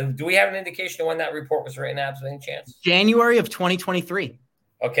 27, do we have an indication of when that report was written, Abs, by any chance? January of 2023.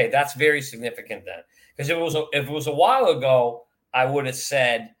 Okay, that's very significant then. Because if it was a while ago, I would have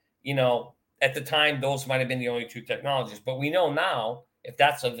said, at the time, those might have been the only two technologies. But we know now, if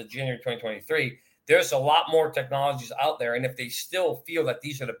that's of the January 2023, there's a lot more technologies out there. And if they still feel that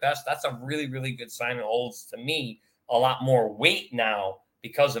these are the best, that's a really, really good sign, and holds, to me, a lot more weight now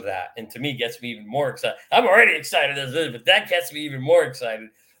because of that. And to me, gets me even more excited. I'm already excited as it is, but that gets me even more excited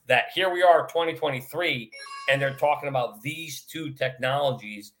that here we are, 2023, and they're talking about these two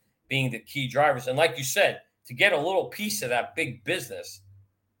technologies being the key drivers. And like you said, to get a little piece of that big business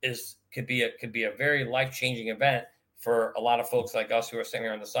could be a very life-changing event for a lot of folks like us who are sitting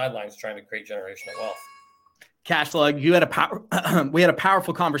here on the sidelines trying to create generational wealth. Cashflow, we had a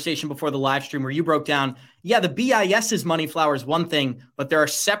powerful conversation before the live stream where you broke down, the BIS's money flower is one thing, but there are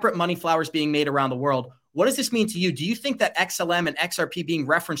separate money flowers being made around the world. What does this mean to you? Do you think that XLM and XRP being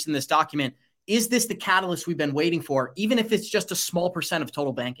referenced in this document, is this the catalyst we've been waiting for, even if it's just a small percent of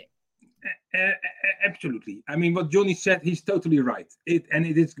total banking? Absolutely. I mean, what Johnny said, he's totally right. It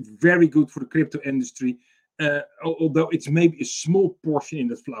is very good for the crypto industry, although it's maybe a small portion in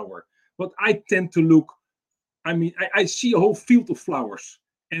the flower. But I tend to look, I see a whole field of flowers.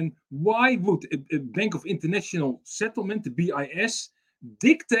 And why would a Bank of International Settlement, the BIS,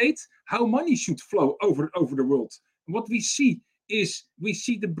 dictate how money should flow over the world? What we see is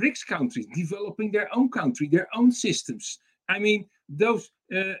the BRICS countries developing their own country, their own systems. I mean, those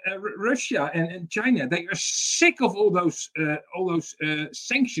Russia and China, they are sick of all those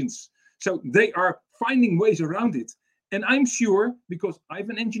sanctions. So they are finding ways around it. And I'm sure, because I have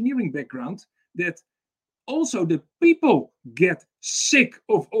an engineering background, that also the people get sick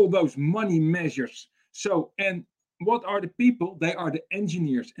of all those money measures. So, and what are the people? They are the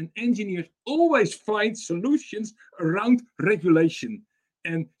engineers. And engineers always find solutions around regulation.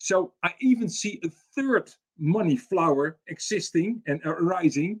 And so I even see a third money flower existing and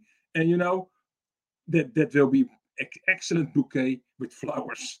arising. And, that will be an excellent bouquet with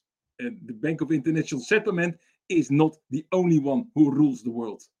flowers. And the Bank of International Settlement is not the only one who rules the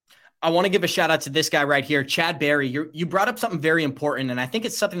world. I want to give a shout out to this guy right here, Chad Barry. You brought up something very important, and I think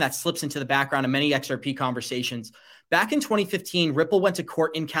it's something that slips into the background of many XRP conversations. Back in 2015, Ripple went to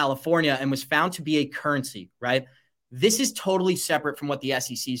court in California and was found to be a currency, right? This is totally separate from what the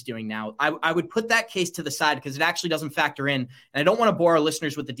SEC is doing now. I would put that case to the side because it actually doesn't factor in. And I don't want to bore our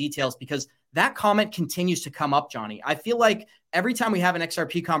listeners with the details because that comment continues to come up, Johnny. I feel like every time we have an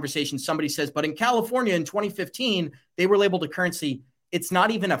XRP conversation, somebody says, but in California in 2015, they were labeled a currency. It's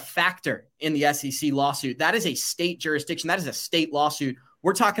not even a factor in the SEC lawsuit. That is a state jurisdiction. That is a state lawsuit.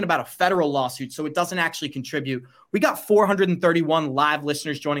 We're talking about a federal lawsuit, so it doesn't actually contribute. We got 431 live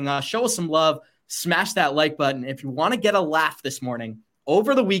listeners joining us. Show us some love. Smash that like button. If you want to get a laugh this morning,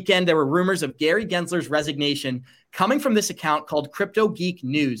 over the weekend, there were rumors of Gary Gensler's resignation coming from this account called Crypto Geek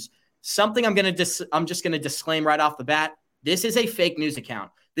News. Something I'm just going to disclaim right off the bat. This is a fake news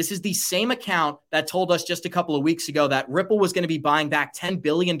account. This is the same account that told us just a couple of weeks ago that Ripple was going to be buying back $10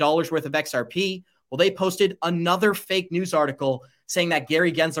 billion worth of XRP. Well, they posted another fake news article saying that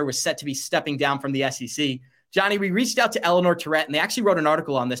Gary Gensler was set to be stepping down from the SEC. Johnny, we reached out to Eleanor Tourette, and they actually wrote an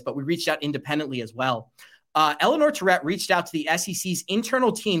article on this, but we reached out independently as well. Eleanor Tourette reached out to the SEC's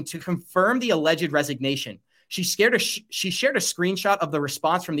internal team to confirm the alleged resignation. She shared a screenshot of the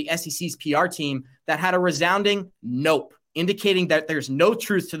response from the SEC's PR team that had a resounding nope, indicating that there's no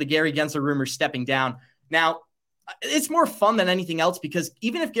truth to the Gary Gensler rumors stepping down. Now, it's more fun than anything else because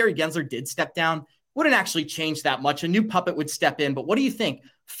even if Gary Gensler did step down, wouldn't actually change that much. A new puppet would step in. But what do you think?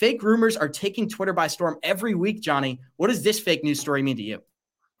 Fake rumors are taking Twitter by storm every week, Johnny. What does this fake news story mean to you?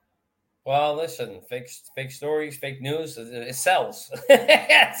 Well, listen, fake stories, fake news, it sells.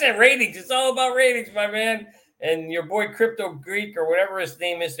 It's ratings. It's all about ratings, my man. And your boy Crypto Greek or whatever his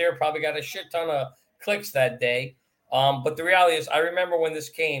name is there probably got a shit ton of clicks that day. But the reality is, I remember when this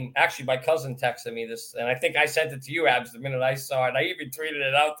came, actually my cousin texted me this, and I think I sent it to you, Abs, the minute I saw it. I even tweeted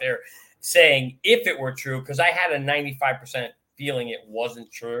it out there saying if it were true, because I had a 95% feeling it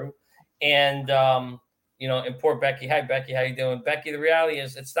wasn't true. And, and poor Becky. Hi, Becky. How you doing? Becky, the reality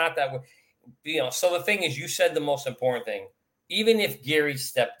is it's not that way. So the thing is, you said the most important thing. Even if Gary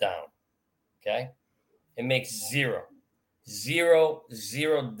stepped down, okay, it makes zero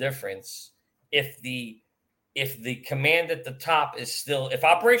difference if the command at the top is still, if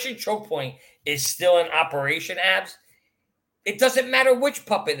Operation Choke Point is still in operation, Abs, it doesn't matter which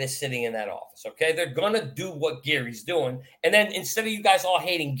puppet is sitting in that office, okay? They're going to do what Gary's doing. And then instead of you guys all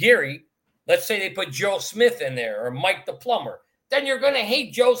hating Gary, let's say they put Joe Smith in there or Mike the Plumber. Then you're going to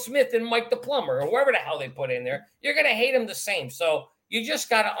hate Joe Smith and Mike the Plumber or whoever the hell they put in there. You're going to hate them the same. So you just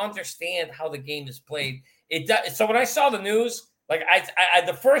got to understand how the game is played. So when I saw the news, like I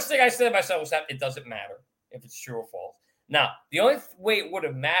the first thing I said to myself was that it doesn't matter if it's true or false. Now, the only way it would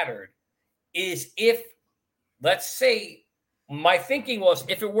have mattered is if, let's say, my thinking was,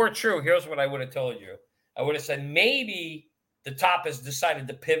 if it were true, here's what I would have told you. I would have said maybe the top has decided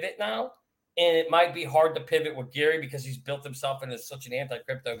to pivot now, and it might be hard to pivot with Gary because he's built himself into such an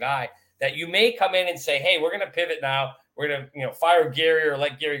anti-crypto guy that you may come in and say, hey, we're going to pivot now. We're going to fire Gary or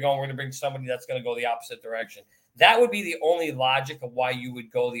let Gary go, and we're going to bring somebody that's going to go the opposite direction. That would be the only logic of why you would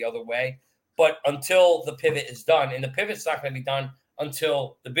go the other way. But until the pivot is done, and the pivot's not going to be done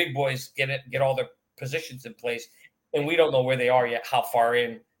until the big boys get all their positions in place, and we don't know where they are yet, how far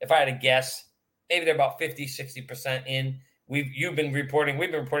in. If I had to guess, maybe they're about 50, 60% in. We've been reporting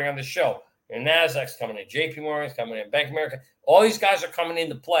on the show. And NASDAQ's coming in, JP Morgan's coming in, Bank of America. All these guys are coming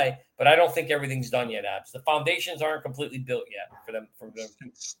into play, but I don't think everything's done yet, Abs. The foundations aren't completely built yet for them.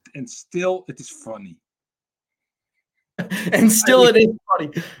 And still, it is funny. And still, it is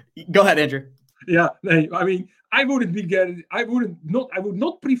funny. Go ahead, Andrew. Yeah, I mean, I would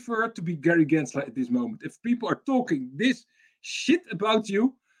not prefer to be Gary Gensler at this moment. If people are talking this shit about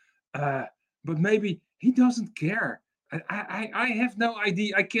you, but maybe he doesn't care. I have no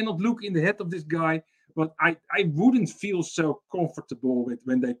idea. I cannot look in the head of this guy, but I wouldn't feel so comfortable with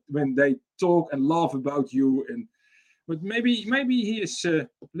when they talk and laugh about you. But maybe he is a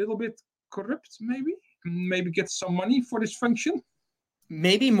little bit corrupt. Maybe get some money for this function.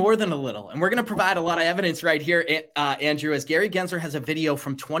 Maybe more than a little. And we're going to provide a lot of evidence right here, Andrew, as Gary Gensler has a video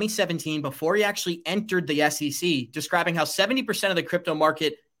from 2017 before he actually entered the SEC describing how 70% of the crypto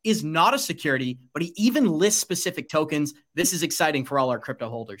market is not a security, but he even lists specific tokens. This is exciting for all our crypto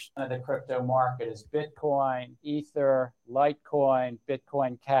holders. The crypto market is Bitcoin, Ether, Litecoin,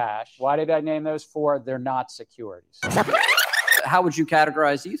 Bitcoin Cash. Why did I name those four? They're not securities. How would you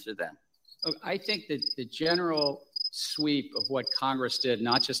categorize Ether then? I think that the general sweep of what Congress did,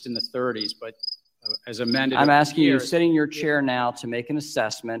 not just in the 30s, but as amended. I'm asking you, sitting in your chair now, to make an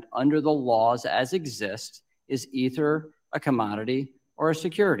assessment under the laws as exist. Is Ether a commodity or a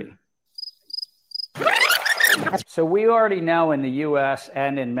security? So we already know in the U.S.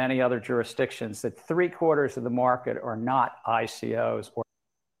 and in many other jurisdictions that 3/4 of the market are not ICOs.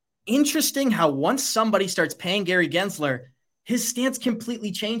 Interesting how once somebody starts paying Gary Gensler, his stance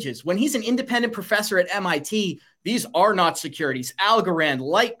completely changes. When he's an independent professor at MIT, these are not securities. Algorand,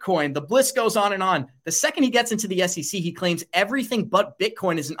 Litecoin, the list goes on and on. The second he gets into the SEC, he claims everything but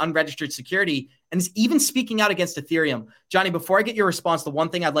Bitcoin is an unregistered security and is even speaking out against Ethereum. Johnny, before I get your response, the one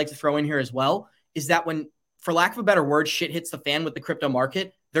thing I'd like to throw in here as well is that when, for lack of a better word, shit hits the fan with the crypto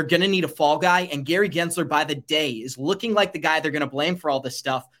market, they're going to need a fall guy. And Gary Gensler, by the day, is looking like the guy they're going to blame for all this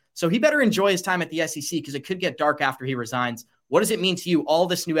stuff. So he better enjoy his time at the SEC because it could get dark after he resigns. What does it mean to you, all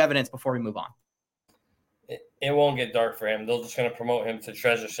this new evidence, before we move on? It won't get dark for him. They're just going to promote him to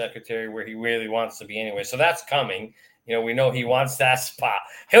Treasury Secretary where he really wants to be anyway. So that's coming. We know he wants that spot.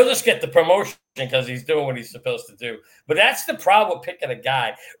 He'll just get the promotion because he's doing what he's supposed to do. But that's the problem with picking a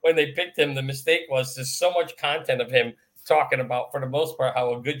guy. When they picked him, the mistake was there's so much content of him talking about, for the most part,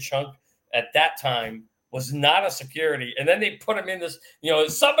 how a good chunk at that time was not a security. And then they put him in this,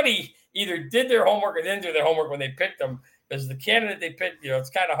 somebody either did their homework or didn't do their homework when they picked him. Because the candidate they picked, it's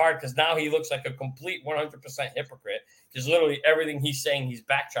kind of hard because now he looks like a complete 100% hypocrite. Because literally everything he's saying, he's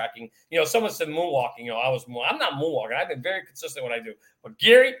backtracking. Someone said moonwalking. I'm not moonwalking. I've been very consistent when I do. But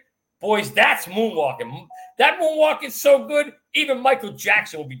Gary, boys, that's moonwalking. That moonwalk is so good. Even Michael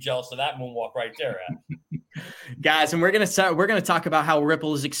Jackson will be jealous of that moonwalk right there. Guys, and we're going to talk about how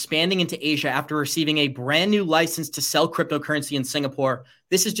Ripple is expanding into Asia after receiving a brand new license to sell cryptocurrency in Singapore.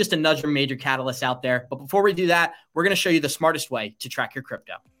 This is just another major catalyst out there. But before we do that, we're going to show you the smartest way to track your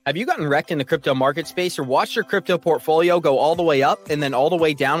crypto. Have you gotten wrecked in the crypto market space or watched your crypto portfolio go all the way up and then all the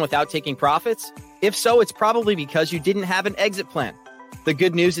way down without taking profits? If so, it's probably because you didn't have an exit plan. The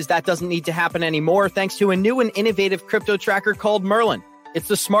good news is that doesn't need to happen anymore thanks to a new and innovative crypto tracker called Merlin. It's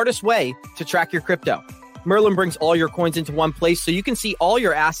the smartest way to track your crypto. Merlin brings all your coins into one place so you can see all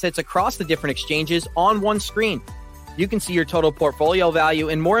your assets across the different exchanges on one screen. You can see your total portfolio value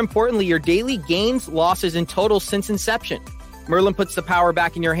and, more importantly, your daily gains, losses, and totals since inception. Merlin puts the power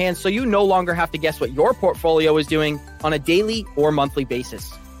back in your hands so you no longer have to guess what your portfolio is doing on a daily or monthly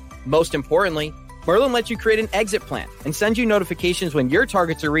basis. Most importantly, Merlin lets you create an exit plan and sends you notifications when your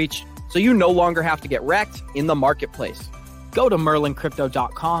targets are reached so you no longer have to get wrecked in the marketplace. Go to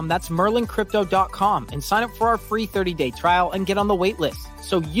merlincrypto.com, that's merlincrypto.com, and sign up for our free 30-day trial and get on the wait list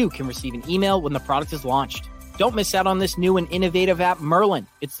so you can receive an email when the product is launched. Don't miss out on this new and innovative app, Merlin.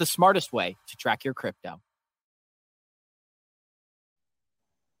 It's the smartest way to track your crypto.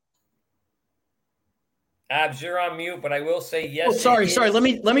 Abs, you're on mute, but I will say yes. Oh, sorry.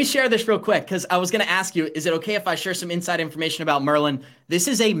 Let me share this real quick because I was going to ask you, is it okay if I share some inside information about Merlin? This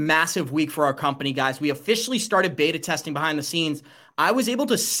is a massive week for our company, guys. We officially started beta testing behind the scenes. I was able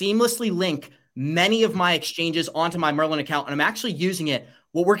to seamlessly link many of my exchanges onto my Merlin account, and I'm actually using it.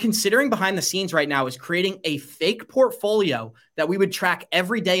 What we're considering behind the scenes right now is creating a fake portfolio that we would track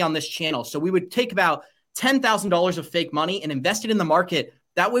every day on this channel. So we would take about $10,000 of fake money and invest it in the market.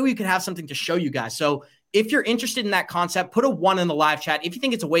 That way we could have something to show you guys. So if you're interested in that concept, put a 1 in the live chat. If you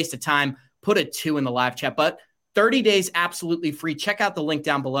think it's a waste of time, put a 2 in the live chat. But 30 days absolutely free. Check out the link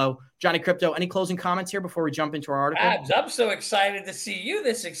down below. Johnny Crypto, any closing comments here before we jump into our article? Abs, I'm so excited to see you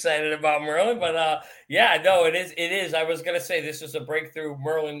this excited about Merlin. But yeah, no, it is. I was going to say this is a breakthrough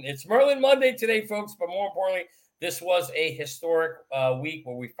Merlin. It's Merlin Monday today, folks. But more importantly, this was a historic week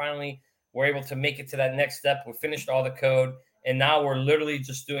where we finally were able to make it to that next step. We finished all the code. And now we're literally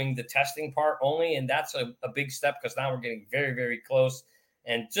just doing the testing part only. And that's a big step because now we're getting very, very close.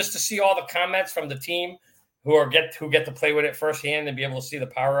 And just to see all the comments from the team who get to play with it firsthand and be able to see the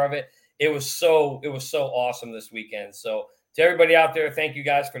power of it, it was so awesome this weekend. So to everybody out there, thank you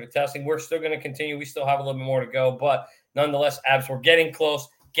guys for the testing. We're still going to continue. We still have a little bit more to go. But nonetheless, Abs, we're getting close.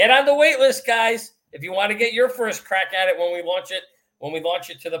 Get on the wait list, guys. If you want to get your first crack at it when we launch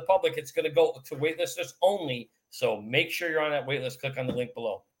it to the public, it's going to go to waitlisters only. So make sure you're on that waitlist. Click on the link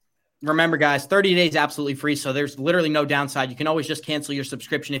below. Remember, guys, 30 days absolutely free. So there's literally no downside. You can always just cancel your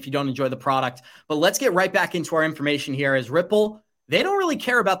subscription if you don't enjoy the product. But let's get right back into our information here. As Ripple, they don't really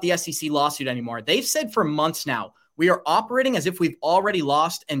care about the SEC lawsuit anymore. They've said for months now, we are operating as if we've already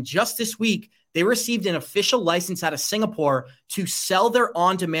lost. And just this week, they received an official license out of Singapore to sell their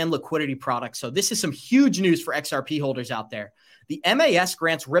on-demand liquidity products. So this is some huge news for XRP holders out there. The MAS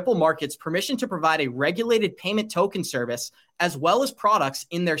grants Ripple Markets permission to provide a regulated payment token service as well as products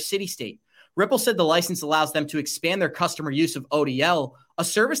in their city state. Ripple said the license allows them to expand their customer use of ODL, a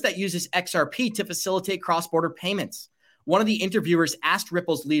service that uses XRP to facilitate cross-border payments. One of the interviewers asked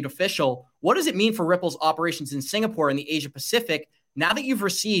Ripple's lead official, what does it mean for Ripple's operations in Singapore and the Asia Pacific now that you've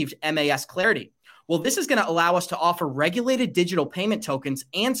received MAS clarity? Well, this is going to allow us to offer regulated digital payment tokens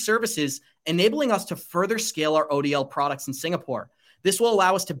and services, enabling us to further scale our ODL products in Singapore. This will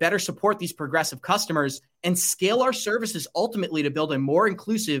allow us to better support these progressive customers and scale our services ultimately to build a more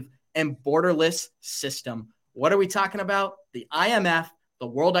inclusive and borderless system. What are we talking about? The IMF, the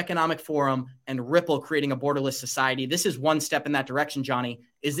World Economic Forum, and Ripple creating a borderless society. This is one step in that direction, Johnny.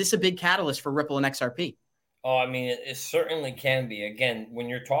 Is this a big catalyst for Ripple and XRP? Oh, I mean, it certainly can be. Again, when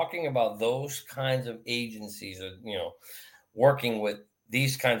you're talking about those kinds of agencies, or working with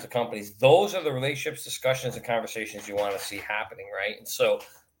these kinds of companies, those are the relationships, discussions, and conversations you want to see happening, right? And so,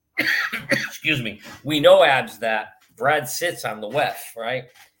 excuse me, we know, Abs, that Brad sits on the WEF, right?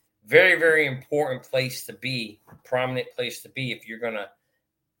 Very, very important place to be, prominent place to be if you're going to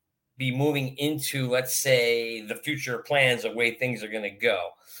be moving into, let's say, the future plans of way things are going to go.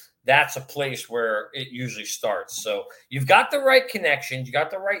 That's a place where it usually starts. So you've got the right connections, you got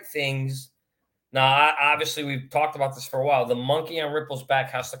the right things. Now, obviously, we've talked about this for a while. The monkey on Ripple's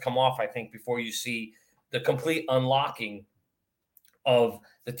back has to come off, I think, before you see the complete unlocking of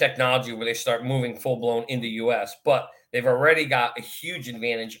the technology where they start moving full-blown in the U.S. But they've already got a huge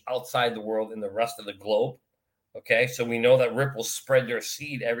advantage outside the world in the rest of the globe. Okay, so we know that Ripple spread their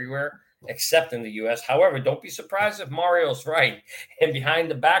seed everywhere except in the U.S. However, don't be surprised if Mario's right. And behind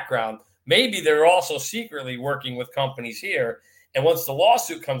the background, maybe they're also secretly working with companies here. And once the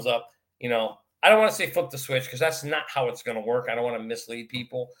lawsuit comes up, I don't want to say flip the switch because that's not how it's going to work. I don't want to mislead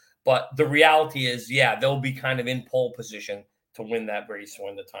people. But the reality is, yeah, they'll be kind of in pole position to win that race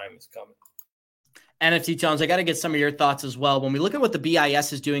when the time is coming. NFT Tones, I got to get some of your thoughts as well. When we look at what the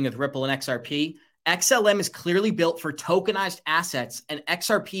BIS is doing with Ripple and XRP, XLM is clearly built for tokenized assets, and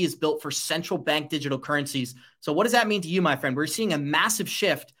XRP is built for central bank digital currencies. So what does that mean to you, my friend? We're seeing a massive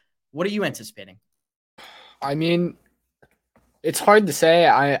shift. What are you anticipating? I mean, it's hard to say.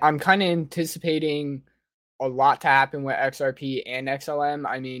 I'm kind of anticipating a lot to happen with XRP and XLM.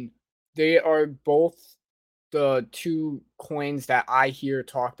 I mean, they are both the two coins that I hear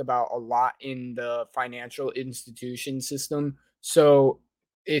talked about a lot in the financial institution system. So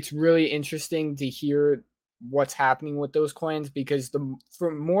it's really interesting to hear what's happening with those coins because the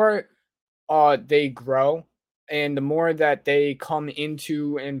more they grow and the more that they come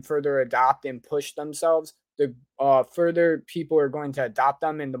into and further adopt and push themselves, the further people are going to adopt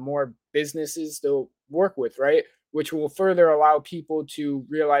them and the more businesses they'll work with, right? Which will further allow people to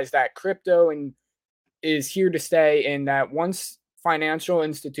realize that crypto is here to stay and that once financial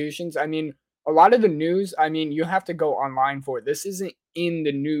institutions, I mean, a lot of the news, I mean, you have to go online for it. This isn't in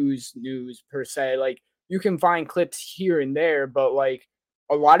the news per se. Like, you can find clips here and there, but like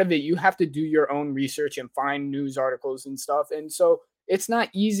a lot of it, you have to do your own research and find news articles and stuff. And so it's not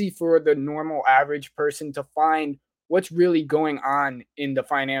easy for the normal average person to find what's really going on in the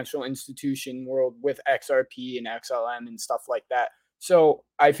financial institution world with XRP and XLM and stuff like that. So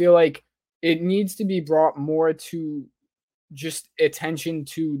I feel like it needs to be brought more to just attention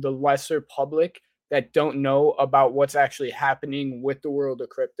to the lesser public that don't know about what's actually happening with the world of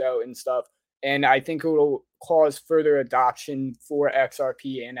crypto and stuff. And I think it will cause further adoption for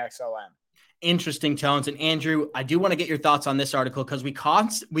XRP and XLM. Interesting tones. And Andrew, I do want to get your thoughts on this article because we've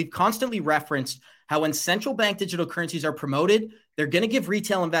constantly referenced how when central bank digital currencies are promoted, they're going to give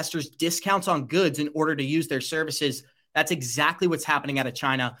retail investors discounts on goods in order to use their services. That's exactly what's happening out of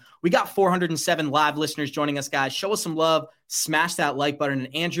China. We got 407 live listeners joining us, guys. Show us some love. Smash that like button.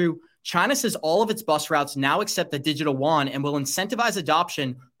 And Andrew, China says all of its bus routes now accept the digital yuan and will incentivize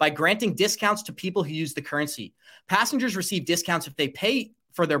adoption by granting discounts to people who use the currency. Passengers receive discounts if they pay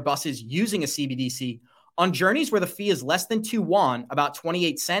for their buses using a CBDC. On journeys where the fee is less than 2 yuan, about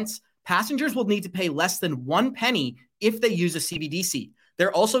 28 cents, passengers will need to pay less than 1 penny if they use a CBDC.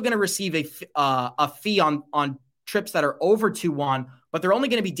 They're also going to receive a fee on trips that are over 2 yuan, but they're only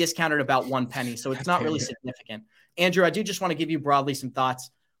going to be discounted about 1 penny. So it's not really significant. Andrew, I do just want to give you broadly some thoughts.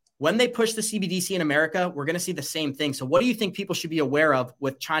 When they push the CBDC in America, we're going to see the same thing. So what do you think people should be aware of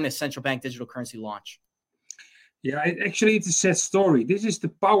with China's central bank digital currency launch? Yeah, it's a sad story. This is the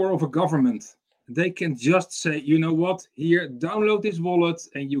power of a government. They can just say, you know what, here, download this wallet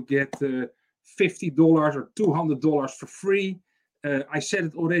and you get $50 or $200 for free. I said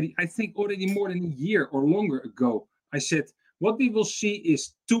it already, I think already more than a year or longer ago. I said, what we will see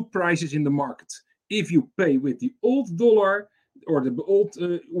is 2 prices in the market. If you pay with the old dollar or the old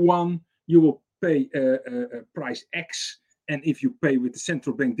one, you will pay price X. And if you pay with the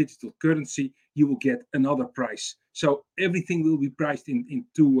central bank digital currency, you will get another price. So everything will be priced in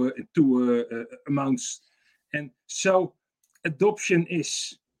two amounts. And so adoption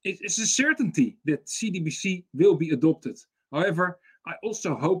it's a certainty that CBDC will be adopted. However, I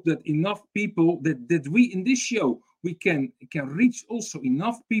also hope that enough people that we in this show, we can reach also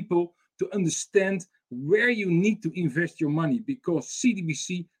enough people to understand where you need to invest your money, because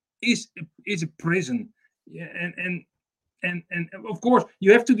CBDC is a prison. Yeah, and of course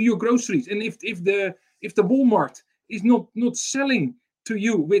you have to do your groceries. And if the Walmart is not selling to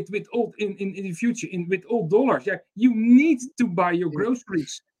you with old in the future with old dollars, yeah, you need to buy your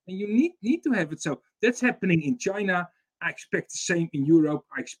groceries and you need to have it. So that's happening in China. I expect the same in Europe.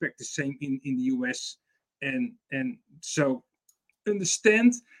 I expect the same in the US. And so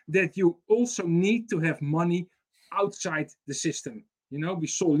understand that you also need to have money outside the system. You know, we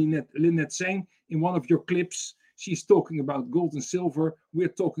saw Lynette saying in one of your clips, she's talking about gold and silver. We're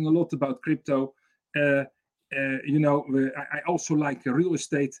talking a lot about crypto. I also like real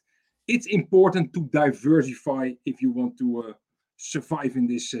estate. It's important to diversify if you want to survive in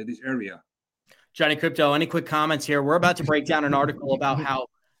this area. Johnny Crypto, any quick comments here? We're about to break down an article about how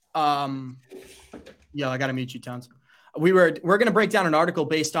I got to mute you, Tons. We're going to break down an article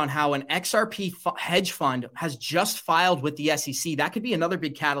based on how an XRP hedge fund has just filed with the SEC. That could be another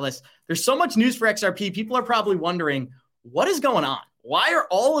big catalyst. There's so much news for XRP. People are probably wondering, what is going on? Why are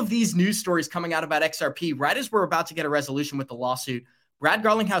all of these news stories coming out about XRP right as we're about to get a resolution with the lawsuit? Brad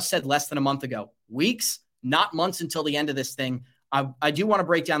Garlinghouse said less than a month ago, weeks, not months until the end of this thing. I do want to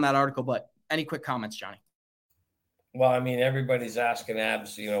break down that article, but any quick comments, Johnny? Well, I mean, everybody's asking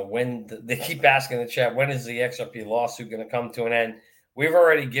Abs, when they keep asking the chat, when is the XRP lawsuit going to come to an end? We've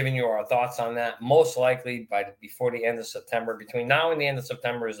already given you our thoughts on that. Most likely before the end of September. Between now and the end of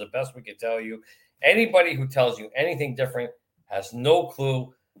September is the best we could tell you. Anybody who tells you anything different has no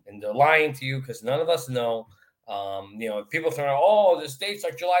clue, and they're lying to you because none of us know. People throwing, this date's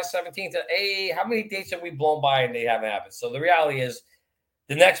like July 17th. Hey, how many dates have we blown by and they haven't happened? So the reality is,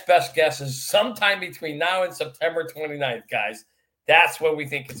 the next best guess is sometime between now and September 29th, guys. That's when we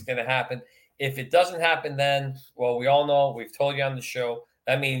think it's going to happen. If it doesn't happen then, well, we all know, we've told you on the show,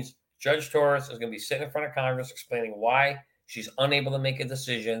 that means Judge Torres is going to be sitting in front of Congress explaining why she's unable to make a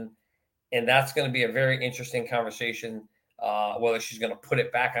decision. And that's going to be a very interesting conversation, whether she's going to put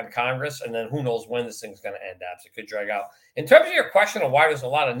it back on Congress. And then who knows when this thing's going to end up. It could drag out. In terms of your question on why there's a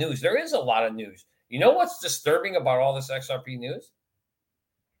lot of news, there is a lot of news. You know what's disturbing about all this XRP news?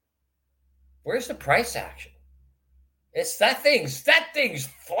 Where's the price action? It's that thing's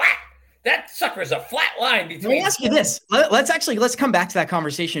flat. That sucker is a flat line between. Let me ask you this. Let's come back to that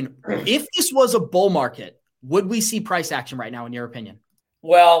conversation. If this was a bull market, would we see price action right now, in your opinion?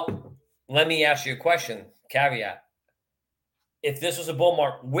 Well, let me ask you a question. Caveat. if this was a bull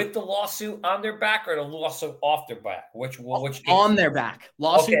market with the lawsuit on their back or the lawsuit off their back, which on their back.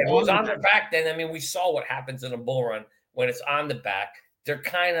 Lawsuit okay, if it was on their their back, then I mean we saw what happens in a bull run when it's on the back. They're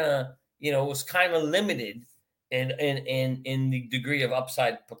kind of, it was kind of limited in the degree of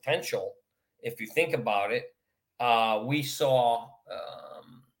upside potential. If you think about it, we saw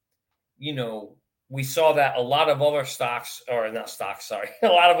we saw that a lot of other stocks, or not stocks, sorry, a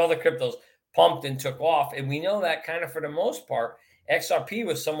lot of other cryptos pumped and took off. And we know that kind of for the most part, XRP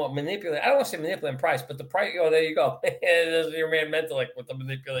was somewhat manipulated. I don't want to say manipulating price, but the price, there you go. Your man Mentalik with the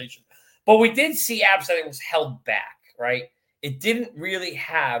manipulation. But we did see apps that it was held back, right? It didn't really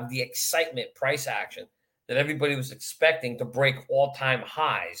have the excitement price action that everybody was expecting to break all-time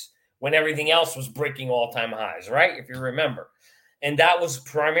highs when everything else was breaking all-time highs, right? If you remember. And that was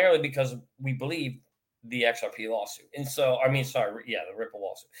primarily because we believe the XRP lawsuit. And so, the Ripple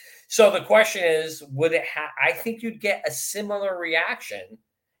lawsuit. So the question is, would it I think you'd get a similar reaction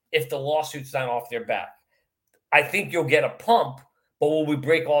if the lawsuit's not off their back. I think you'll get a pump, but will we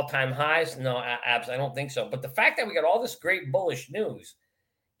break all-time highs? No, I don't think so. But the fact that we got all this great bullish news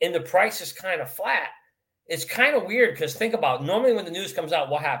and the price is kind of flat, it's kind of weird because think about, normally when the news comes out,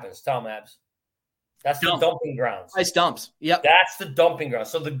 what happens? Tell them, Abs. That's the dumping grounds. Price dumps. Yep. That's the dumping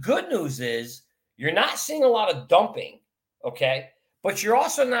grounds. So the good news is you're not seeing a lot of dumping, okay? But you're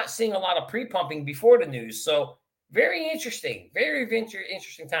also not seeing a lot of pre-pumping before the news. So very interesting. Very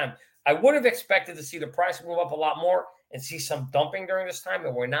interesting time. I would have expected to see the price move up a lot more and see some dumping during this time,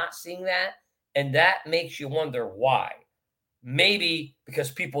 but we're not seeing that. And that makes you wonder why. Maybe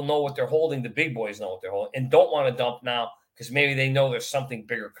because people know what they're holding, the big boys know what they're holding, and don't want to dump now because maybe they know there's something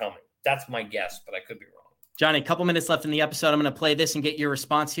bigger coming. That's my guess, but I could be wrong. Johnny, a couple minutes left in the episode. I'm going to play this and get your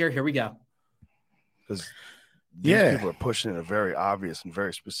response here. Here we go. Because people are pushing in a very obvious and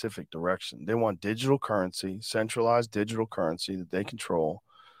very specific direction. They want digital currency, centralized digital currency that they control,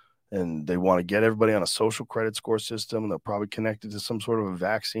 and they want to get everybody on a social credit score system. They'll probably connect it to some sort of a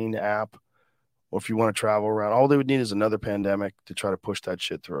vaccine app, or if you want to travel around, all they would need is another pandemic to try to push that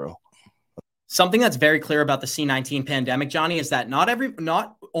shit through. Something that's very clear about the C-19 pandemic, Johnny, is that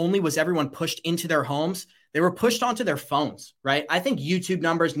not only was everyone pushed into their homes, they were pushed onto their phones, right? I think YouTube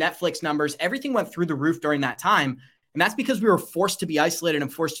numbers, Netflix numbers, everything went through the roof during that time. And that's because we were forced to be isolated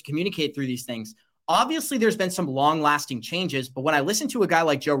and forced to communicate through these things. Obviously, there's been some long-lasting changes, but when I listen to a guy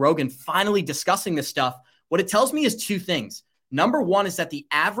like Joe Rogan finally discussing this stuff, what it tells me is two things. Number one is that the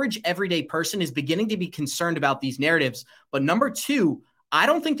average everyday person is beginning to be concerned about these narratives. But number two, I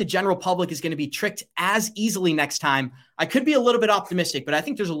don't think the general public is going to be tricked as easily next time. I could be a little bit optimistic, but I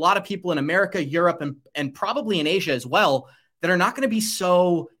think there's a lot of people in America, Europe, and probably in Asia as well that are not going to be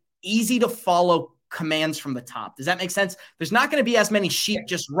so easy to follow commands from the top. Does that make sense? There's not going to be as many sheep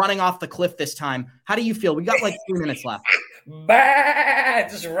just running off the cliff this time. How do you feel? We got like 3 minutes left.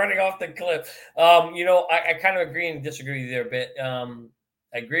 Just running off the cliff. I kind of agree and disagree with you there a bit.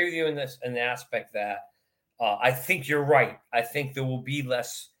 I agree with you in the aspect that I think you're right. I think there will be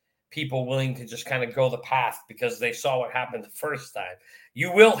less people willing to just kind of go the path because they saw what happened the first time.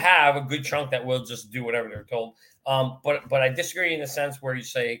 You will have a good chunk that will just do whatever they're told. But I disagree in the sense where you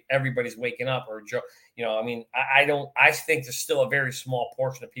say everybody's waking up or, I think there's still a very small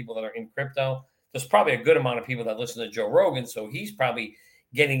portion of people that are in crypto. There's probably a good amount of people that listen to Joe Rogan. So he's probably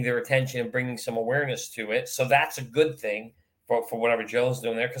getting their attention and bringing some awareness to it. So that's a good thing for whatever Joe's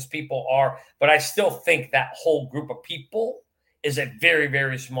doing there, because people are, but I still think that whole group of people is a very,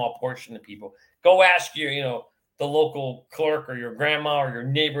 very small portion of people. Go ask the local clerk or your grandma or your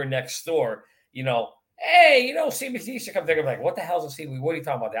neighbor next door, hey, CBC should come there. Like, what the hell is a CBC? What are you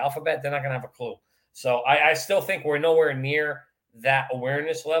talking about? The alphabet? They're not going to have a clue. So I still think we're nowhere near that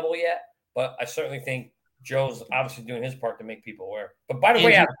awareness level yet, but I certainly think Joe's obviously doing his part to make people aware. But by the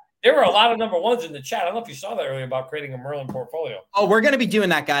way, there were a lot of number ones in the chat. I don't know if you saw that earlier about creating a Merlin portfolio. Oh, we're going to be doing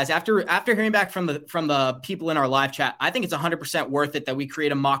that, guys. After hearing back from the people in our live chat, I think it's 100% worth it that we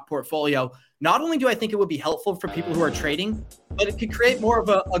create a mock portfolio. Not only do I think it would be helpful for people who are trading, but it could create more of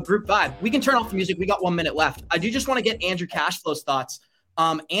a group vibe. We can turn off the music. We got 1 minute left. I do just want to get Andrew Cashflow's thoughts.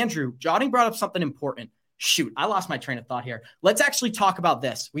 Andrew, Johnny brought up something important. Shoot, I lost my train of thought here. Let's actually talk about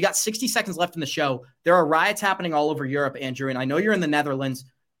this. We got 60 seconds left in the show. There are riots happening all over Europe, Andrew, and I know you're in the Netherlands.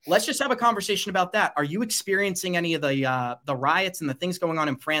 Let's just have a conversation about that. Are you experiencing any of the riots and the things going on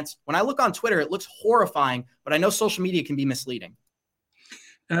in France? When I look on Twitter, it looks horrifying, but I know social media can be misleading.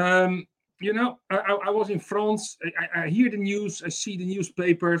 I was in France. I hear the news. I see the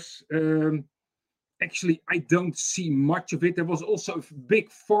newspapers. Actually, I don't see much of it. There was also a big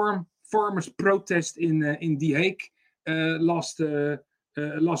farmers protest in The Hague last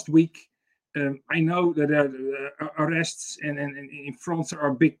week. I know that there are arrests and in France there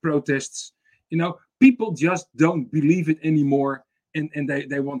are big protests. People just don't believe it anymore, and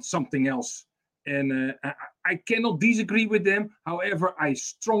they want something else. And I cannot disagree with them. However, I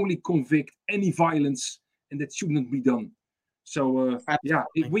strongly convict any violence, and that should not be done. So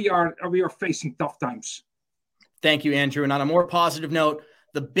we are facing tough times. Thank you, Andrew. And on a more positive note,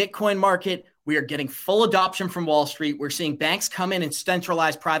 the Bitcoin market, we are getting full adoption from Wall Street. We're seeing banks come in and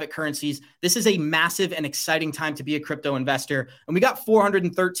centralize private currencies. This is a massive and exciting time to be a crypto investor. And we got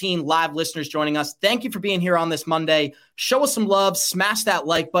 413 live listeners joining us. Thank you for being here on this Monday. Show us some love, smash that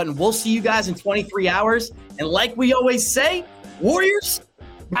like button. We'll see you guys in 23 hours. And like we always say, Warriors,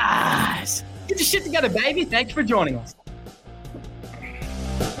 rise. Get your shit together, baby. Thank you for joining us.